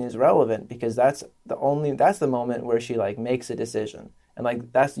car scene is relevant because that's the moment where she, like, makes a decision. And, like,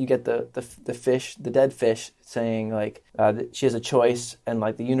 you get the fish, the dead fish saying, like, she has a choice and,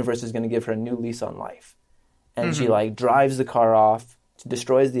 like, the universe is going to give her a new lease on life. And she, like, drives the car off,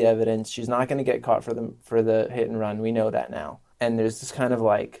 destroys the evidence. She's not going to get caught for the hit and run. We know that now. And there's this kind of,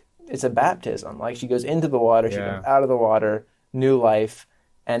 like, it's a baptism. Like, she goes into the water, she comes out of the water, new life,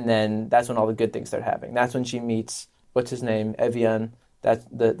 and then that's when all the good things start happening. That's when she meets, what's his name, Evian, that's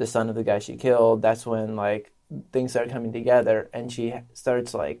the son of the guy she killed. That's when, like, things start coming together, and she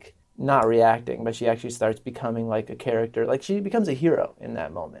starts, like, not reacting, but she actually starts becoming, like, a character. Like, she becomes a hero in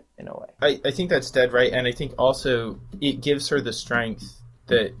that moment, in a way. I think that's dead right, and I think also it gives her the strength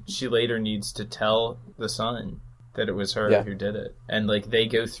that she later needs to tell the son that it was her who did it. And, like, they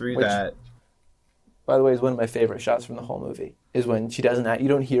go through that. By the way, is one of my favorite shots from the whole movie, is when she doesn't act, you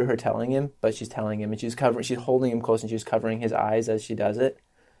don't hear her telling him, but she's telling him, and she's holding him close, and she's covering his eyes as she does it.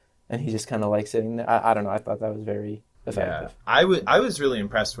 And he's just kind of, like, sitting there. I don't know, I thought that was very effective. Yeah. I was really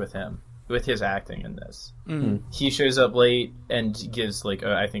impressed with him, with his acting in this. He shows up late and gives, like,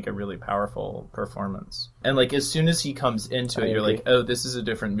 I think a really powerful performance. And, like, as soon as he comes into it, you're like, oh, this is a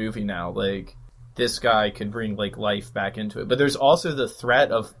different movie now. Like, this guy could bring, like, life back into it. But there's also the threat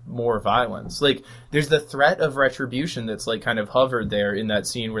of more violence. Like, there's the threat of retribution that's, like, kind of hovered there in that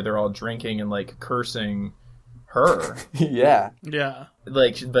scene where they're all drinking and, like, cursing her. Yeah. Yeah.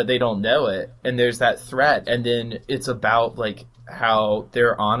 Like, but they don't know it, and there's that threat, and then it's about like how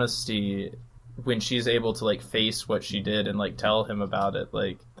their honesty when she's able to like face what she did and like tell him about it,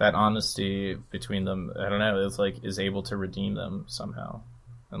 like that honesty between them, I don't know, it's like is able to redeem them somehow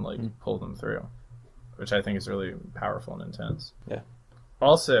and like pull them through, which I think is really powerful and intense. Yeah.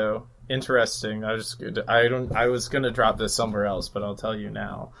 Also interesting, I was gonna drop this somewhere else, but I'll tell you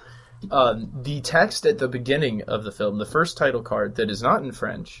now. The text at the beginning of the film, the first title card that is not in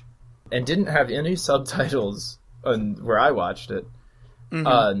French and didn't have any subtitles where I watched it,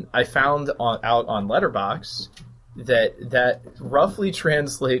 I found out on Letterboxd that roughly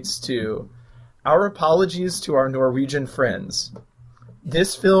translates to "Our apologies to our Norwegian friends.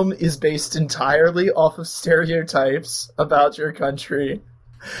 This film is based entirely off of stereotypes about your country."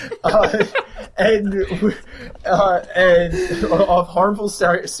 And of harmful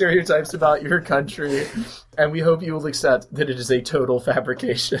stereotypes about your country, and we hope you will accept that it is a total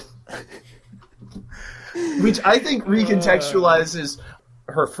fabrication. Which I think recontextualizes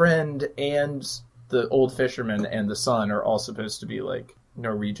her friend and the old fisherman and the son are all supposed to be like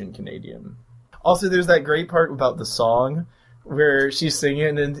Norwegian Canadian. Also, there's that great part about the song where she's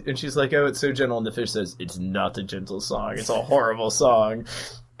singing and she's like, "Oh, it's so gentle," and the fish says, "It's not a gentle song, it's a horrible song."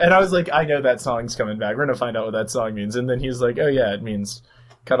 And I was like, I know that song's coming back. We're going to find out what that song means. And then he's like, oh yeah, it means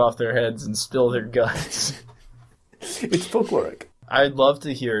cut off their heads and spill their guts. It's folkloric. I'd love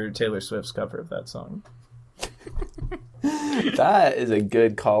to hear Taylor Swift's cover of that song. That is a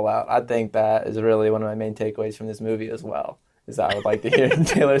good call out. I think that is really one of my main takeaways from this movie as well. Is I would like to hear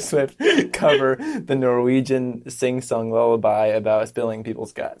Taylor Swift cover the Norwegian sing-song lullaby about spilling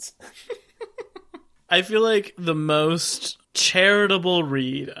people's guts. I feel like the most charitable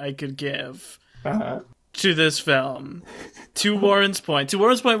read I could give to this film, to Warren's point,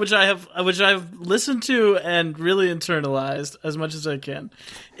 which I've listened to and really internalized as much as I can,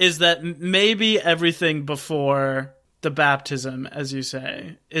 is that maybe everything before the baptism, as you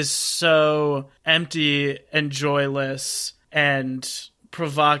say, is so empty and joyless and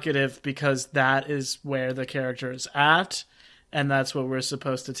provocative because that is where the character is at. And that's what we're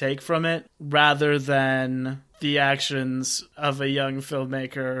supposed to take from it, rather than the actions of a young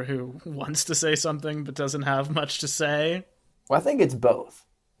filmmaker who wants to say something but doesn't have much to say. Well, I think it's both,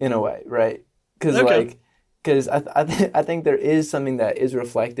 in a way, right? Because I think there is something that is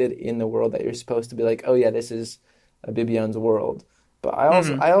reflected in the world that you're supposed to be like, oh yeah, this is Bibion's world. But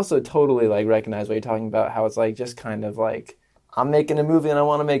I also totally like recognize what you're talking about, how it's like just kind of like, I'm making a movie and I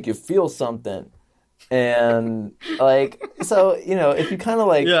want to make you feel something. And like, so, you know, if you kind of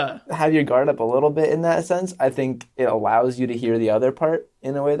like have your guard up a little bit in that sense, I think it allows you to hear the other part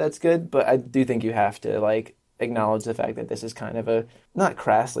in a way that's good. But I do think you have to like acknowledge the fact that this is kind of a not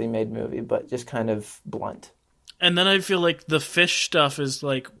crassly made movie, but just kind of blunt. And then I feel like the fish stuff is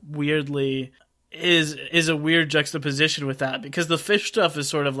like weirdly is a weird juxtaposition with that, because the fish stuff is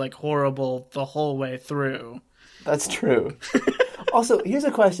sort of like horrible the whole way through. That's true. Also, here's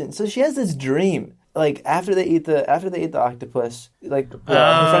a question. So she has this dream. Like after they eat the octopus, like her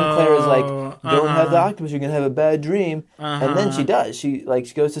friend Claire is like, "Don't have the octopus, you're gonna have a bad dream." And then she does. She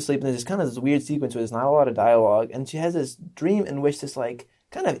goes to sleep, and there's kind of this weird sequence where there's not a lot of dialogue, and she has this dream in which this like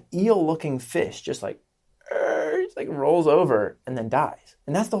kind of eel-looking fish just like rolls over and then dies,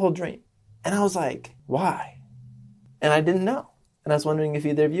 and that's the whole dream. And I was like, why? And I didn't know, and I was wondering if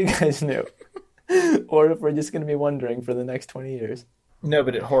either of you guys knew, or if we're just gonna be wondering for the next 20 years. No,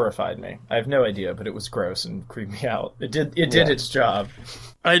 but it horrified me. I have no idea, but it was gross and creeped me out. It did its job.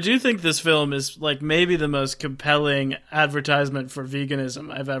 I do think this film is like maybe the most compelling advertisement for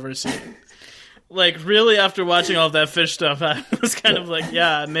veganism I've ever seen. Like, really, after watching all of that fish stuff, I was kind of like,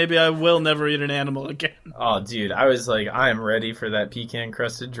 yeah, maybe I will never eat an animal again. Oh, dude, I was like, I am ready for that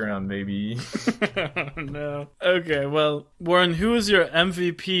pecan-crusted drum, baby. No. Okay, well, Warren, who is your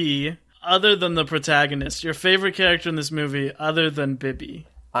MVP other than the protagonist? Your favorite character in this movie other than Bibby?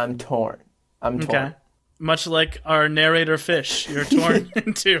 I'm torn. Okay. Much like our narrator Fish, you're torn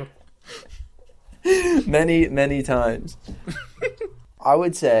in two. Many, many times. I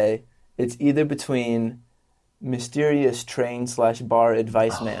would say it's either between mysterious train/bar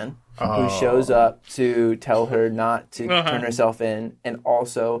advice man who shows up to tell her not to turn herself in, and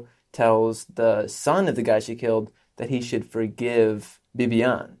also tells the son of the guy she killed that he should forgive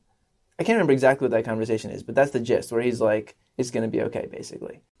Bibian. I can't remember exactly what that conversation is, but that's the gist, where he's like, it's going to be okay,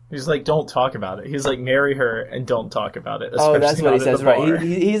 basically. He's like, don't talk about it. He's like, marry her and don't talk about it. Oh, that's what he says, right. Bar.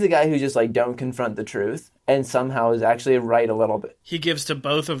 He's the guy who just, like, don't confront the truth and somehow is actually right a little bit. He gives to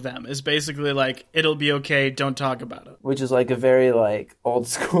both of them. Is basically like, it'll be okay, don't talk about it. Which is, like, a very, like, old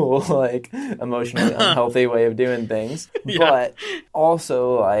school, like, emotionally unhealthy way of doing things. Yeah. But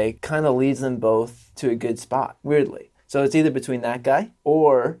also, like, kind of leads them both to a good spot, weirdly. So it's either between that guy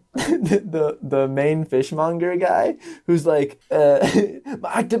or the main fishmonger guy who's like,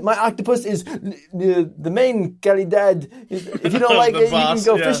 my octopus is the main calidad. If you don't like it, boss,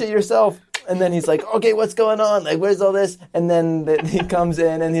 you can go fish it yourself. And then he's like, okay, what's going on? Like, where's all this? And then he comes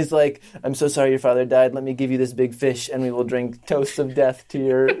in and he's like, I'm so sorry your father died. Let me give you this big fish and we will drink toasts of death to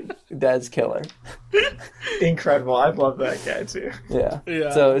your dad's killer. Incredible. I love that guy too. Yeah.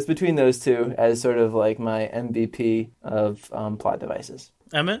 So it's between those two as sort of like my MVP of plot devices.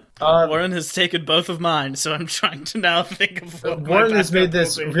 Emmett? Warren has taken both of mine, so I'm trying to now think of what Warren my has made backup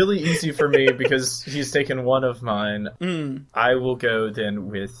this will be. really easy for me because he's taken one of mine. I will go then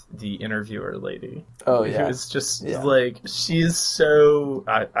with the interviewer lady. Oh, yeah. It's just like, she's so,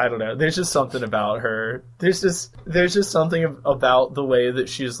 I don't know. There's just something about her. There's just something about the way that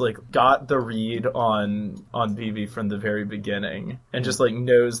she's like got the read on Bibi from the very beginning and just like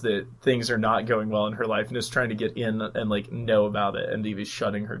knows that things are not going well in her life and is trying to get in and like know about it, and Bibi's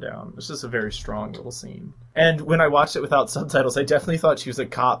shutting her down. It's just a very strong little scene. And when I watched it without subtitles, I definitely thought she was a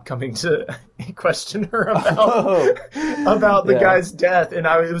cop coming to question her about the guy's death. And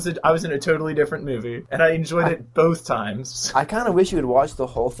I was in a totally different movie, and I enjoyed it both times. I kind of wish you had watched the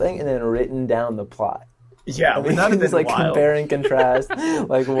whole thing and then written down the plot. Yeah, I mean, that would have just been like wild. compare and contrast,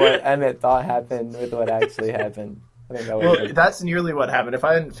 like what Emmett thought happened with what actually happened. I think that would Well, that's nearly what happened. If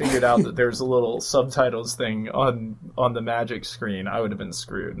I hadn't figured out that there's a little subtitles thing on the magic screen, I would have been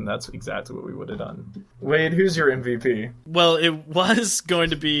screwed, and that's exactly what we would have done. Wade, who's your MVP? Well, it was going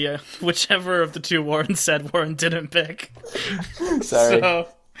to be whichever of the two Warren said Warren didn't pick. Sorry. So,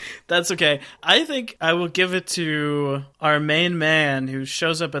 that's okay. I think I will give it to our main man who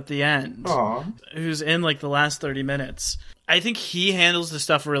shows up at the end, who's in like the last 30 minutes. I think he handles the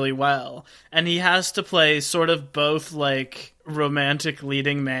stuff really well, and he has to play sort of both like romantic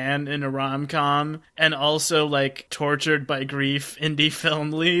leading man in a rom-com and also like tortured by grief indie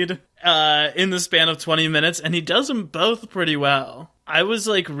film lead in the span of 20 minutes, and he does them both pretty well. I was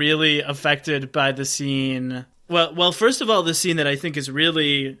like really affected by the scene. Well, first of all, the scene that I think is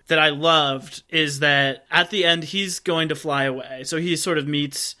really, that I loved, is that at the end, he's going to fly away. So he sort of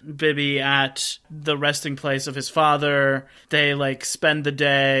meets Bibi at the resting place of his father. They, like, spend the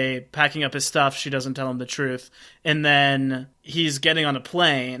day packing up his stuff. She doesn't tell him the truth. And then he's getting on a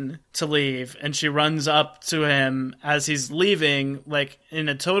plane to leave, and she runs up to him as he's leaving, like, in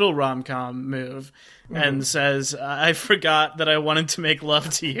a total rom-com move, and says, I forgot that I wanted to make love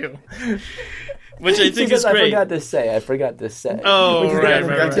to you. Which I think is great. I forgot to say. Oh, Which is right.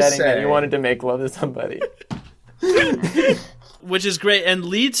 forgetting that you wanted to make love to somebody. Which is great and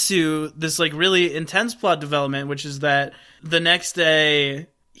leads to this like really intense plot development, which is that the next day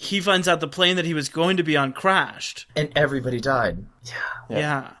he finds out the plane that he was going to be on crashed. And everybody died.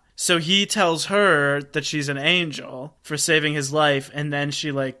 Yeah. So he tells her that she's an angel for saving his life, and then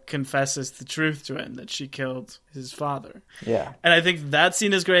she, like, confesses the truth to him that she killed his father. Yeah. And I think that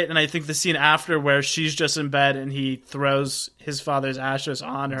scene is great, and I think the scene after where she's just in bed and he throws his father's ashes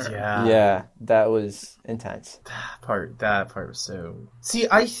on her. Yeah, that was intense. That part was so... See,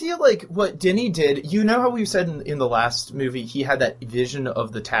 I feel like what Denny did, you know how we said in the last movie he had that vision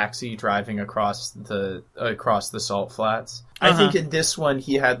of the taxi driving across the salt flats? I think in this one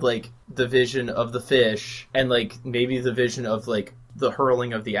he had, like, the vision of the fish and, like, maybe the vision of, like, the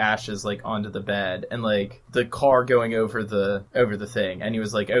hurling of the ashes, like, onto the bed and, like, the car going over the thing. And he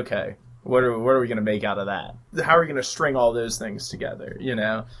was like, okay, what are we going to make out of that? How are we going to string all those things together, you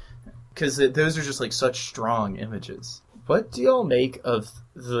know? Because those are just, like, such strong images. What do y'all make of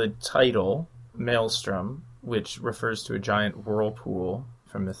the title, Maelstrom, which refers to a giant whirlpool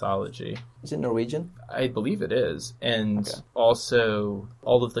from mythology? Is it Norwegian? I believe it is. And also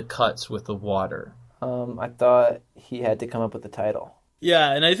all of the cuts with the water. I thought he had to come up with the title.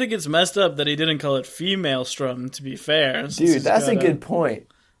 Yeah, and I think it's messed up that he didn't call it Female Strum, to be fair. Dude, that's a good point.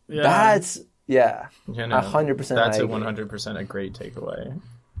 Yeah. That's, You know, 100% That's I a agree. 100% a great takeaway.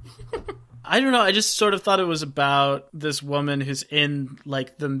 I don't know, I just sort of thought it was about this woman who's in,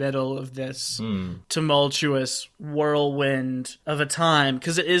 like, the middle of this tumultuous whirlwind of a time,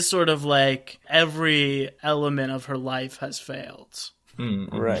 because it is sort of like every element of her life has failed.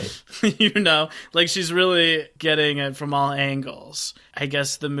 Right. You know, like she's really getting it from all angles. I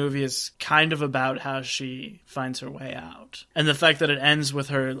guess the movie is kind of about how she finds her way out. And the fact that it ends with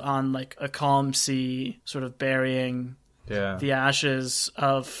her on like a calm sea, sort of burying the ashes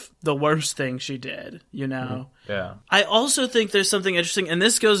of the worst thing she did, you know? Yeah. I also think there's something interesting, and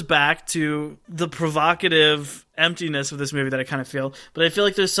this goes back to the provocative emptiness of this movie that I kind of feel, but I feel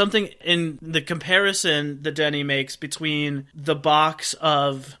like there's something in the comparison that Denny makes between the box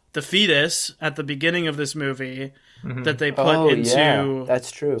of the fetus at the beginning of this movie that they put into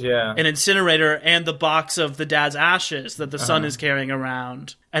that's true. an incinerator and the box of the dad's ashes that the son is carrying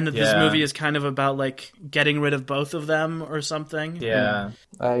around, and that this movie is kind of about like getting rid of both of them or something. Yeah.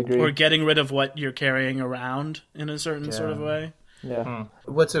 I agree. Or getting rid of what you're carrying around in a certain sort of way. Yeah.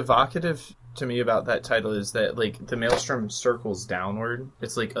 What's evocative to me about that title is that like the maelstrom circles downward.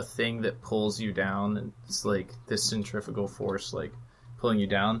 It's like a thing that pulls you down, and it's like this centrifugal force like pulling you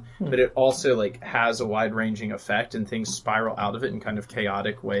down, but it also like has a wide-ranging effect and things spiral out of it in kind of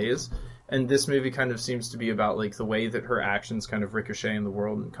chaotic ways. And this movie kind of seems to be about like the way that her actions kind of ricochet in the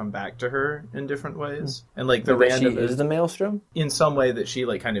world and come back to her in different ways. And like the random is the maelstrom in some way that she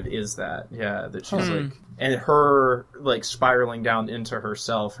like kind of is that. Yeah, that she's like, and her like spiraling down into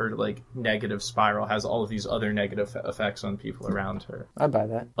herself, her like negative spiral has all of these other negative effects on people around her. I buy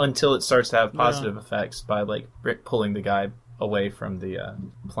that. Until it starts to have positive effects by like Rick pulling the guy away from the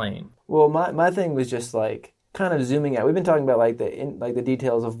plane. Well, my thing was just like kind of zooming out. We've been talking about like the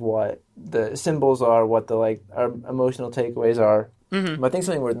details of what the symbols are, what the like our emotional takeaways are. But I think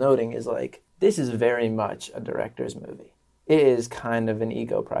something worth noting is like this is very much a director's movie. It is kind of an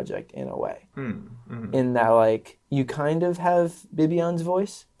ego project in a way, in that like you kind of have Bibion's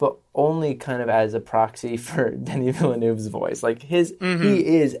voice, but only kind of as a proxy for Denis Villeneuve's voice. Like he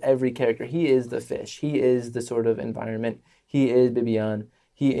is every character. He is the fish. He is the sort of environment. He is Bibion.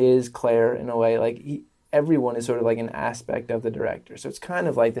 He is Claire in a way. Like everyone is sort of like an aspect of the director. So it's kind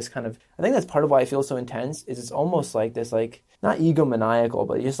of like this kind of, I think that's part of why it feels so intense, is it's almost like this like, not egomaniacal,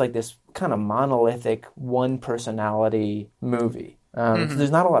 but just like this kind of monolithic one personality movie. So there's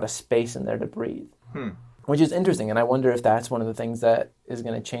not a lot of space in there to breathe, which is interesting. And I wonder if that's one of the things that is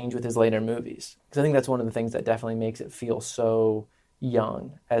going to change with his later movies. Because I think that's one of the things that definitely makes it feel so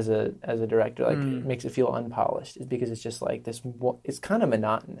young as a director, like it makes it feel unpolished, is because it's just like this, it's kind of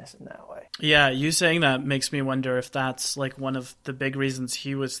monotonous in that way. Yeah, you saying that makes me wonder if that's like one of the big reasons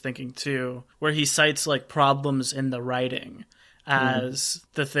he was thinking too, where he cites like problems in the writing as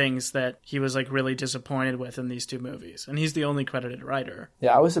the things that he was like really disappointed with in these two movies, and he's the only credited writer.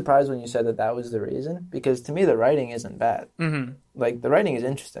 Yeah, I was surprised when you said that was the reason, because to me the writing isn't bad. Like the writing is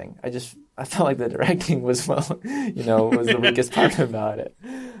interesting. I felt like the directing was was the weakest part about it,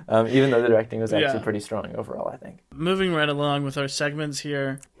 even though the directing was actually pretty strong overall, I think. Moving right along with our segments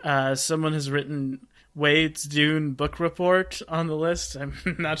here, someone has written Wade's Dune book report on the list. I'm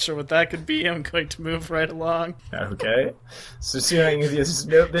not sure what that could be. I'm going to move right along. Okay. So assuming there's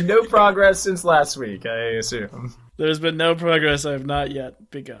been no progress since last week, I assume. There's been no progress. I have not yet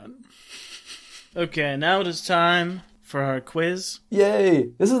begun. Okay, now it is time for our quiz. Yay!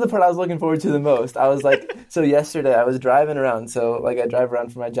 This is the part I was looking forward to the most. I was like, so yesterday I was driving around. So like I drive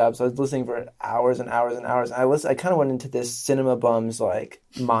around for my job. So I was listening for hours and hours and hours. And I kind of went into this Cinema Bums like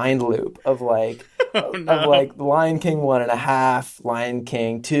mind loop of like, of like Lion King 1.5, Lion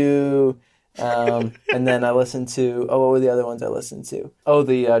King 2. And then I listened to, what were the other ones I listened to?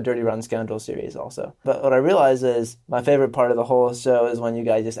 The Dirty Rotten Scoundrel series also. But what I realized is my favorite part of the whole show is when you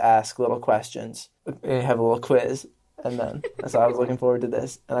guys just ask little questions. You have a little quiz. And then, so I was looking forward to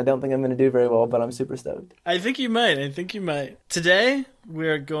this. And I don't think I'm going to do very well, but I'm super stoked. I think you might. Today,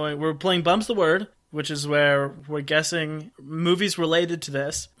 we're playing Bumps the Word, which is where we're guessing movies related to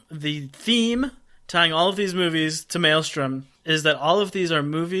this. The theme tying all of these movies to Maelstrom is that all of these are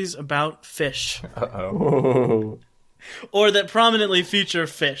movies about fish. Uh-oh. Or that prominently feature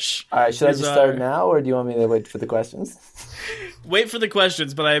fish. All right, should I just start now, or do you want me to wait for the questions? Wait for the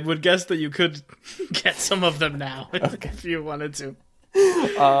questions, but I would guess that you could get some of them now if you wanted to.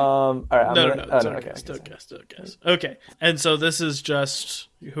 All right. Don't guess. Okay, and so this is just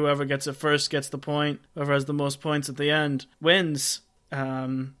whoever gets it first gets the point. Whoever has the most points at the end wins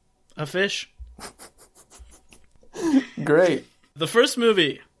a fish. Great. The first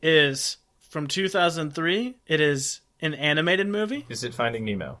movie is from 2003. It is an animated movie. Is it Finding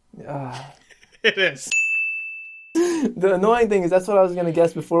Nemo? It is. The annoying thing is that's what I was going to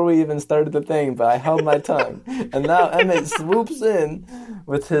guess before we even started the thing, but I held my tongue. And now Emmett swoops in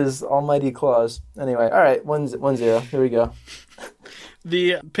with his almighty claws. Anyway, all right, 1-0. Here we go.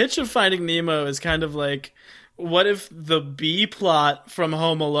 The pitch of Finding Nemo is kind of like What if the B plot from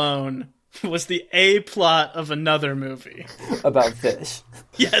Home Alone was the A plot of another movie? About fish.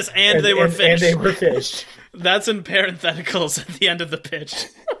 Yes, and they were fish. And they were fish. That's in parentheticals at the end of the pitch.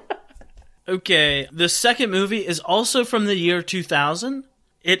 Okay, the second movie is also from the year 2000.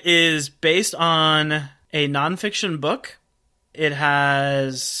 It is based on a nonfiction book. It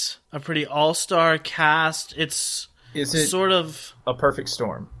has a pretty all-star cast. Is it sort of A Perfect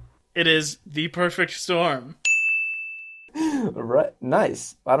Storm? It is The Perfect Storm. Right.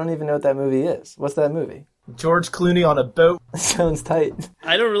 Nice. I don't even know what that movie is. What's that movie? George Clooney on a boat. Sounds tight.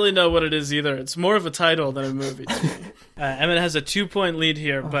 I don't really know what it is either. It's more of a title than a movie to me. Emmett has a 2-point lead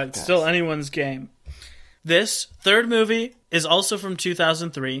here, but still anyone's game. This third movie is also from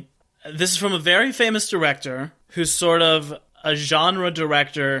 2003. This is from a very famous director who's sort of a genre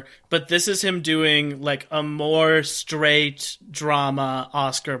director, but this is him doing like a more straight drama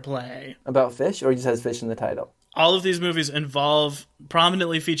Oscar play. About fish, or he just has fish in the title? All of these movies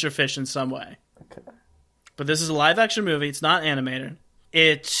prominently feature fish in some way. Okay. But this is a live-action movie. It's not animated.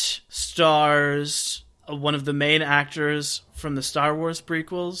 It stars one of the main actors from the Star Wars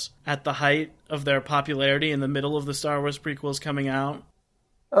prequels at the height of their popularity in the middle of the Star Wars prequels coming out.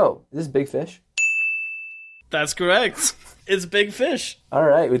 Oh, is this Big Fish? That's correct. It's Big Fish. All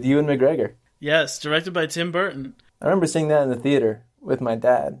right, with Ewan McGregor. Yes, directed by Tim Burton. I remember seeing that in the theater with my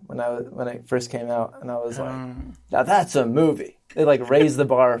dad when it first came out, and I was like, now that's a movie. It like raised the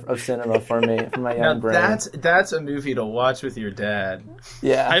bar of cinema for me, for my young brain. That's a movie to watch with your dad.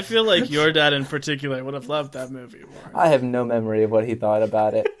 Yeah. I feel like your dad in particular would have loved that movie more. I have no memory of what he thought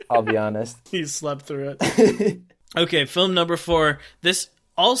about it, I'll be honest. He slept through it. Okay, film number 4. This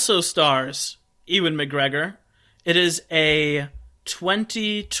also stars Ewan McGregor. It is a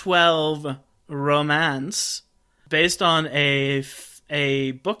 2012 romance based on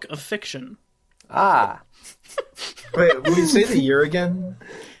a book of fiction. Ah. Wait, will you say the year again?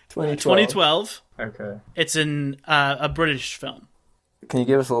 2012. Okay. It's a British film. Can you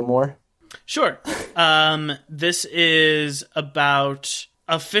give us a little more? Sure. This is about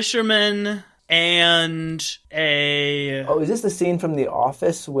a fisherman and a... Oh, is this the scene from The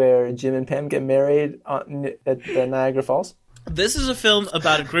Office where Jim and Pam get married at the Niagara Falls? This is a film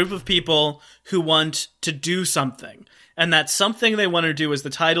about a group of people who want to do something. And that something they want to do is the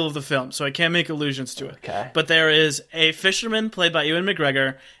title of the film, so I can't make allusions to it. Okay. But there is a fisherman, played by Ewan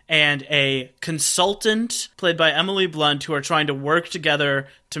McGregor, and a consultant, played by Emily Blunt, who are trying to work together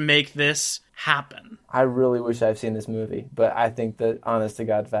to make this happen. I really wish I've seen this movie, but I think the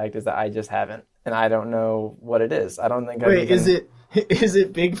honest-to-God fact is that I just haven't, and I don't know what it is. I don't think I've Wait, is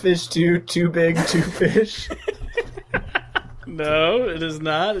it Big Fish 2, Too Big, Too Fish? No, it is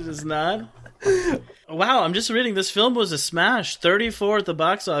not. It is not. Wow, I'm just reading. This film was a smash. 34 at the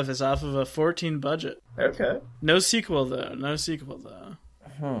box office off of a 14 budget. Okay. No sequel, though.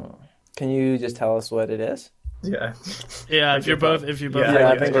 Can you just tell us what it is? Yeah. Yeah, if you're both. Yeah,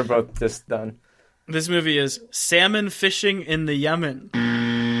 I think we're both just done. This movie is Salmon Fishing in the Yemen.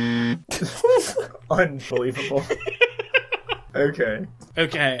 Unbelievable. Okay.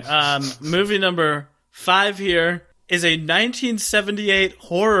 Okay, movie number 5 here is a 1978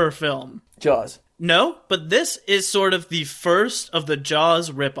 horror film. Jaws. No, but this is sort of the first of the Jaws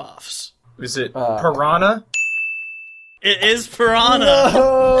ripoffs. Is it Piranha? It is Piranha.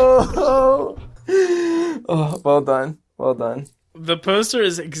 No! Oh, well done. Well done. The poster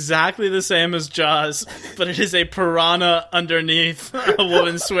is exactly the same as Jaws, but it is a piranha underneath a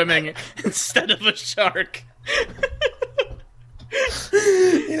woman swimming instead of a shark.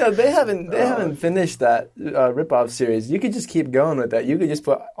 You know, they haven't finished that ripoff series. You could just keep going with that. You could just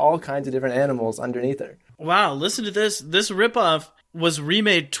put all kinds of different animals underneath her. Wow, listen to this. This ripoff was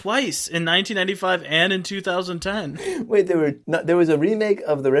remade twice in 1995 and in 2010. Wait, there was a remake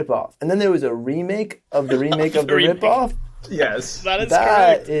of the ripoff, and then there was a remake of the remake of the ripoff? Yes. That is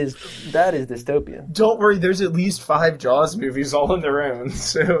correct. That is dystopian. Don't worry, there's at least 5 Jaws movies all on their own.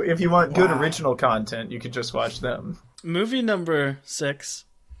 So if you want good original content, you could just watch them. Movie number 6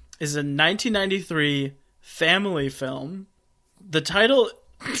 is a 1993 family film. The title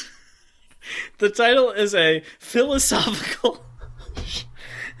is a philosophical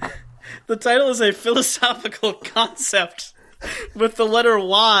The title is a philosophical concept with the letter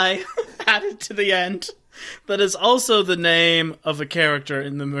Y added to the end. That is also the name of a character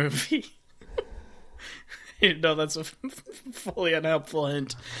in the movie. No, that's a fully unhelpful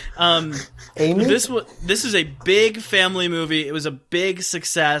hint. Amy? This is a big family movie. It was a big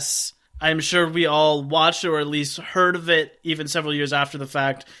success. I'm sure we all watched it or at least heard of it even several years after the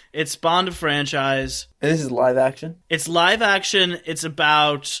fact. It spawned a franchise. And this is live action? It's live action. It's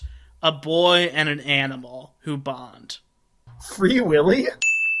about a boy and an animal who bond. Free Willy?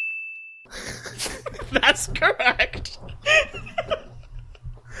 That's correct.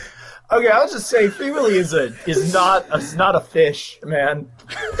 Okay, I'll just say Free Willy is not a fish, man.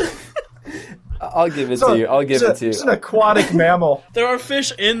 I'll give it to you. I'll give it to you. It's an aquatic mammal. There are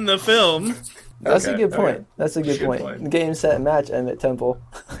fish in the film. That's a Okay, good point. okay. That's a good point. Game, set, match, Emmett Temple.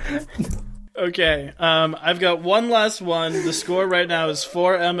 Okay, I've got one last one. The score right now is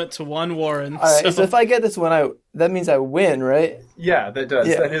 4 Emmett to 1 Warren. All right, so if I get this one, that means I win, right? Yeah, that does.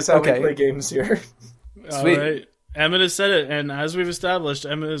 Yeah, That is how okay. we play games here. All Sweet. right. Emmett has said it, and as we've established,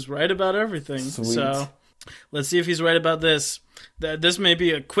 Emmett is right about everything. Sweet. So let's see if he's right about this. This may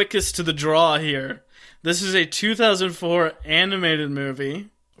be a quickest to the draw here. This is a 2004 animated movie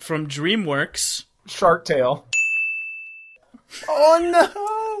from DreamWorks. Shark Tale. Oh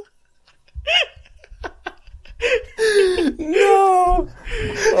no! No!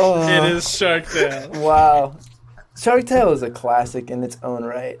 Oh, It is Shark Tale. wow. Shark Tale is a classic in its own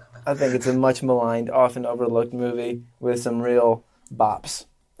right. I think it's a much maligned, often overlooked movie with some real bops.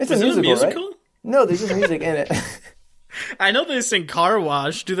 It's Is a it a musical, right? musical? No, there's just music in it. I know they sing Car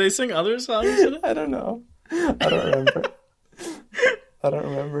Wash. Do they sing other songs in it? I don't know. I don't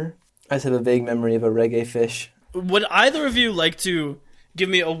remember. I just have a vague memory of a reggae fish. Would either of you like to give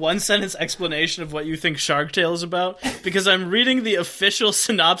me a one-sentence explanation of what you think Shark Tale is about? Because I'm reading the official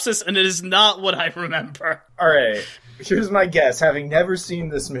synopsis, and it is not what I remember. All right. Here's my guess, having never seen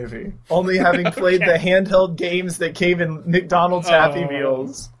this movie, only having played the handheld games that came in McDonald's Happy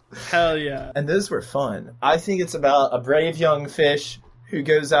Meals. Hell yeah. And those were fun. I think it's about a brave young fish who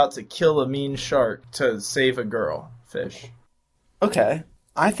goes out to kill a mean shark to save a girl fish. Okay.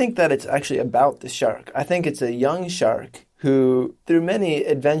 I think that it's actually about the shark. I think it's a young shark who, through many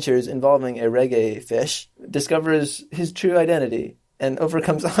adventures involving a reggae fish, discovers his true identity and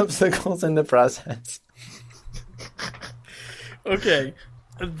overcomes obstacles in the process. Okay,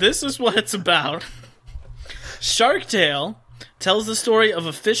 this is what it's about. Shark Tale tells the story of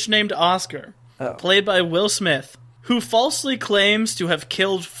a fish named Oscar, played by Will Smith, who falsely claims to have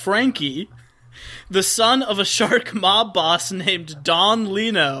killed Frankie, the son of a shark mob boss named Don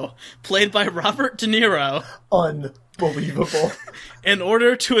Lino, played by Robert De Niro, Unbelievable. in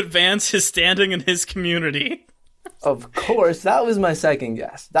order to advance his standing in his community. Of course, that was my second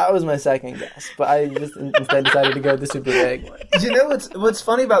guess. But I just instead decided to go with the super vague one. You know what's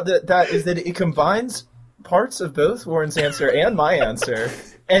funny about that is that it combines parts of both Warren's answer and my answer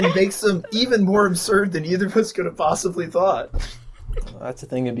and makes them even more absurd than either of us could have possibly thought. Well, that's a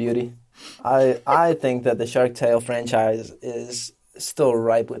thing of beauty. I think that the Shark Tale franchise is still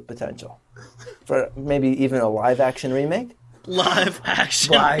ripe with potential for maybe even a live-action remake. Live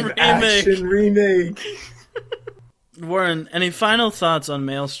action remake. Warren, any final thoughts on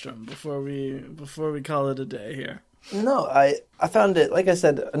Maelstrom before we call it a day here? No, I found it, like I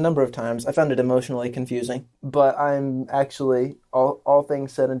said a number of times, I found it emotionally confusing. But I'm actually, all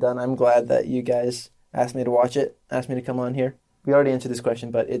things said and done, I'm glad that you guys asked me to watch it, asked me to come on here. We already answered this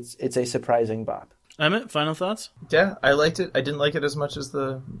question, but it's a surprising bop. Emmett, final thoughts? Yeah, I liked it. I didn't like it as much as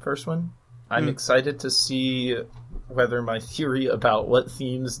the first one. I'm excited to see whether my theory about what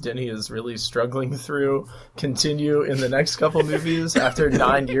themes Denny is really struggling through continue in the next couple movies after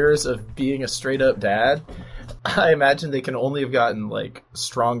 9 years of being a straight-up dad. I imagine they can only have gotten,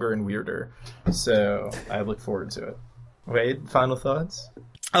 stronger and weirder. So I look forward to it. Wade, final thoughts?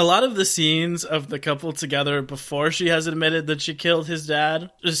 A lot of the scenes of the couple together before she has admitted that she killed his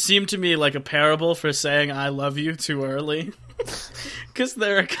dad just seem to me like a parable for saying I love you too early. Because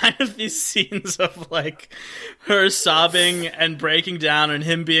there are kind of these scenes of, her sobbing and breaking down and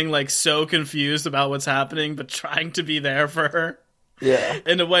him being, so confused about what's happening but trying to be there for her. Yeah.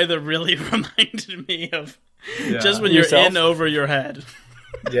 In a way that really reminded me of just when Yourself? you're in over your head.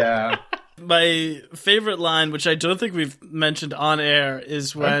 Yeah. My favorite line, which I don't think we've mentioned on air,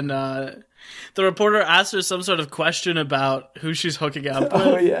 is when the reporter asks her some sort of question about who she's hooking up with.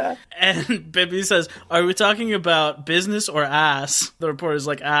 Oh, yeah. And Bibby says, "Are we talking about business or ass?" The reporter's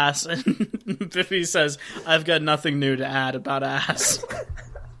like, "Ass." And Bibby says, "I've got nothing new to add about ass."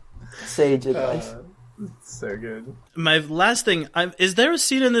 Sage advice. So good. My last thing, is there a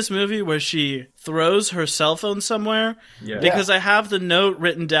scene in this movie where she throws her cell phone somewhere? Yeah. Because I have the note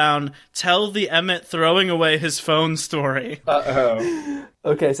written down, tell the Emmett throwing away his phone story. Uh-oh.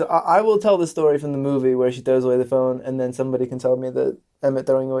 Okay, so I will tell the story from the movie where she throws away the phone, and then somebody can tell me the Emmett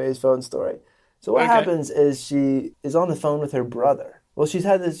throwing away his phone story. So what happens is she is on the phone with her brother. Well, she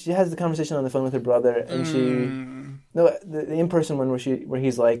has the conversation on the phone with her brother, and the in-person one where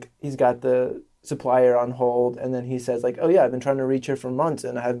he's got the supplier on hold, and then he says like, oh yeah, I've been trying to reach her for months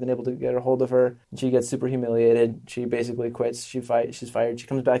and I haven't been able to get a hold of her. And she gets super humiliated. She basically quits. She's fired. She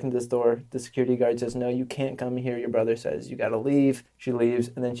comes back into the store. The security guard says, no, you can't come here. Your brother says you gotta leave. She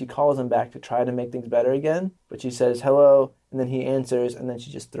leaves, and then she calls him back to try to make things better again, but she says hello, and then he answers, and then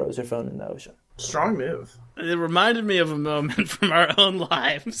she just throws her phone in the ocean. Strong move. It reminded me of a moment from our own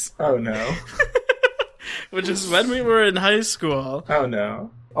lives. Oh no. Which is when we were in high school. Oh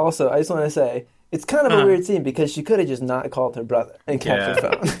no. Also, I just want to say, it's kind of a weird scene because she could have just not called her brother and kept her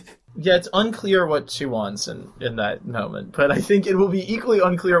phone. Yeah, it's unclear what she wants in that moment, but I think it will be equally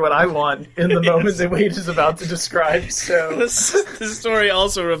unclear what I want in the moment that Wade is about to describe. So this story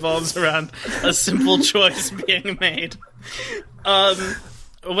also revolves around a simple choice being made.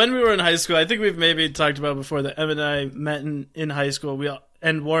 When we were in high school, I think we've maybe talked about before that Emmett and I met in high school.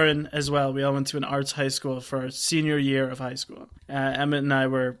 And Warren as well. We all went to an arts high school for our senior year of high school. Emmett and I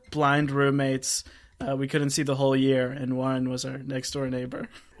were blind roommates. We couldn't see the whole year, and Warren was our next-door neighbor.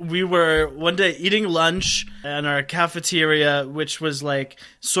 We were one day eating lunch in our cafeteria, which was like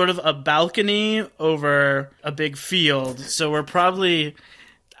sort of a balcony over a big field. So we're probably,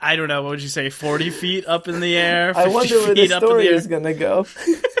 I don't know, what would you say, 40 feet up in the air? I wonder where the story is going to go.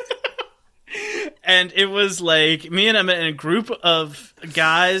 And it was like me and Emmett and a group of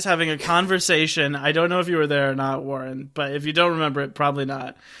guys having a conversation. I don't know if you were there or not, Warren, but if you don't remember it, probably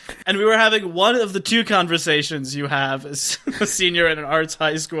not. And we were having one of the two conversations you have as a senior in an arts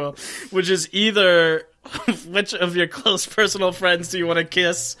high school, which is either which of your close personal friends do you want to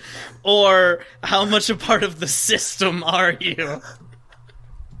kiss, or how much a part of the system are you?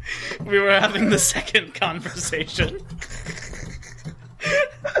 We were having the second conversation.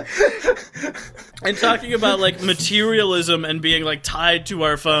 And talking about like materialism and being like tied to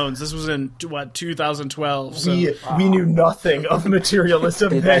our phones. This was in 2012. So. We knew nothing of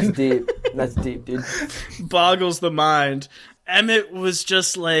materialism then. That's deep, dude. Boggles the mind. Emmett was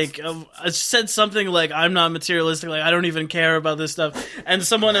just like, said something like, I'm not materialistic, like, I don't even care about this stuff. And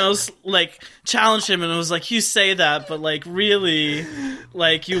someone else, like, challenged him and was like, you say that, but, like, really,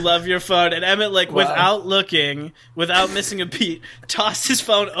 like, you love your phone. And Emmett, like, without looking, without missing a beat, tossed his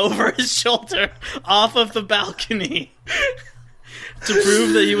phone over his shoulder off of the balcony to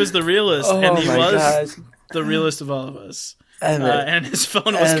prove that he was the realist. And he was the realist of all of us. And his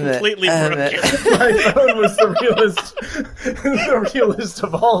phone was completely broken. My phone was the realist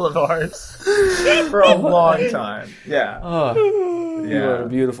of all of ours for a long time. Yeah. Oh, you are a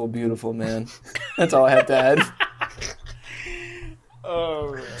beautiful, beautiful man. That's all I have to add.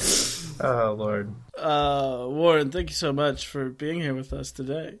 Oh, Lord. Warren, thank you so much for being here with us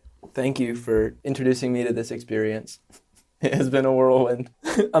today. Thank you for introducing me to this experience. It has been a whirlwind.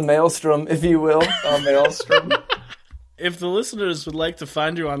 A maelstrom, if you will. A maelstrom. If the listeners would like to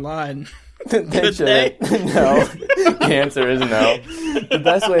find you online, they should. No. The answer is no. The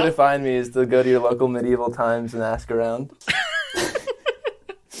best way to find me is to go to your local Medieval Times and ask around.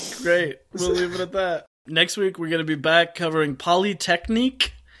 Great. We'll leave it at that. Next week, we're going to be back covering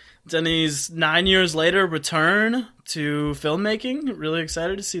Polytechnique, Denny's 9 years later return to filmmaking. Really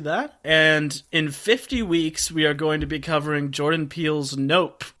excited to see that. And in 50 weeks, we are going to be covering Jordan Peele's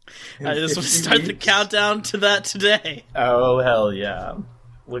Nope. I just want to start the countdown to that today. Oh, hell yeah.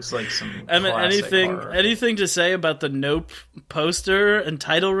 Looks like some anything to say about the Nope poster and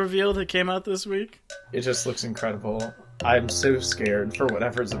title reveal that came out this week? It just looks incredible. I'm so scared for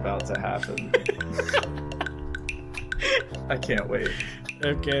whatever's about to happen. I can't wait.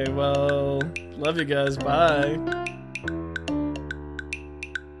 Okay, well, love you guys. Bye.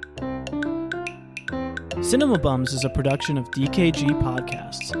 Cinema Bums is a production of DKG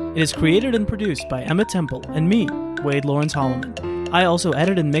Podcasts. It is created and produced by Emma Temple and me, Wade Lawrence Holloman. I also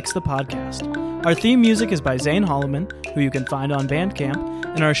edit and mix the podcast. Our theme music is by Zane Holloman, who you can find on Bandcamp,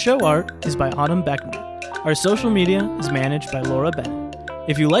 and our show art is by Autumn Beckner. Our social media is managed by Laura Bennett.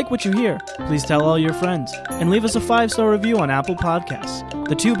 If you like what you hear, please tell all your friends, and leave us a 5-star review on Apple Podcasts,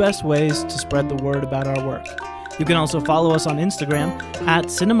 the two best ways to spread the word about our work. You can also follow us on Instagram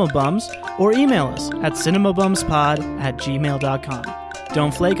 @CinemaBums or email us at cinemabumspod@gmail.com.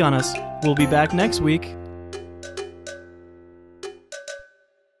 Don't flake on us. We'll be back next week.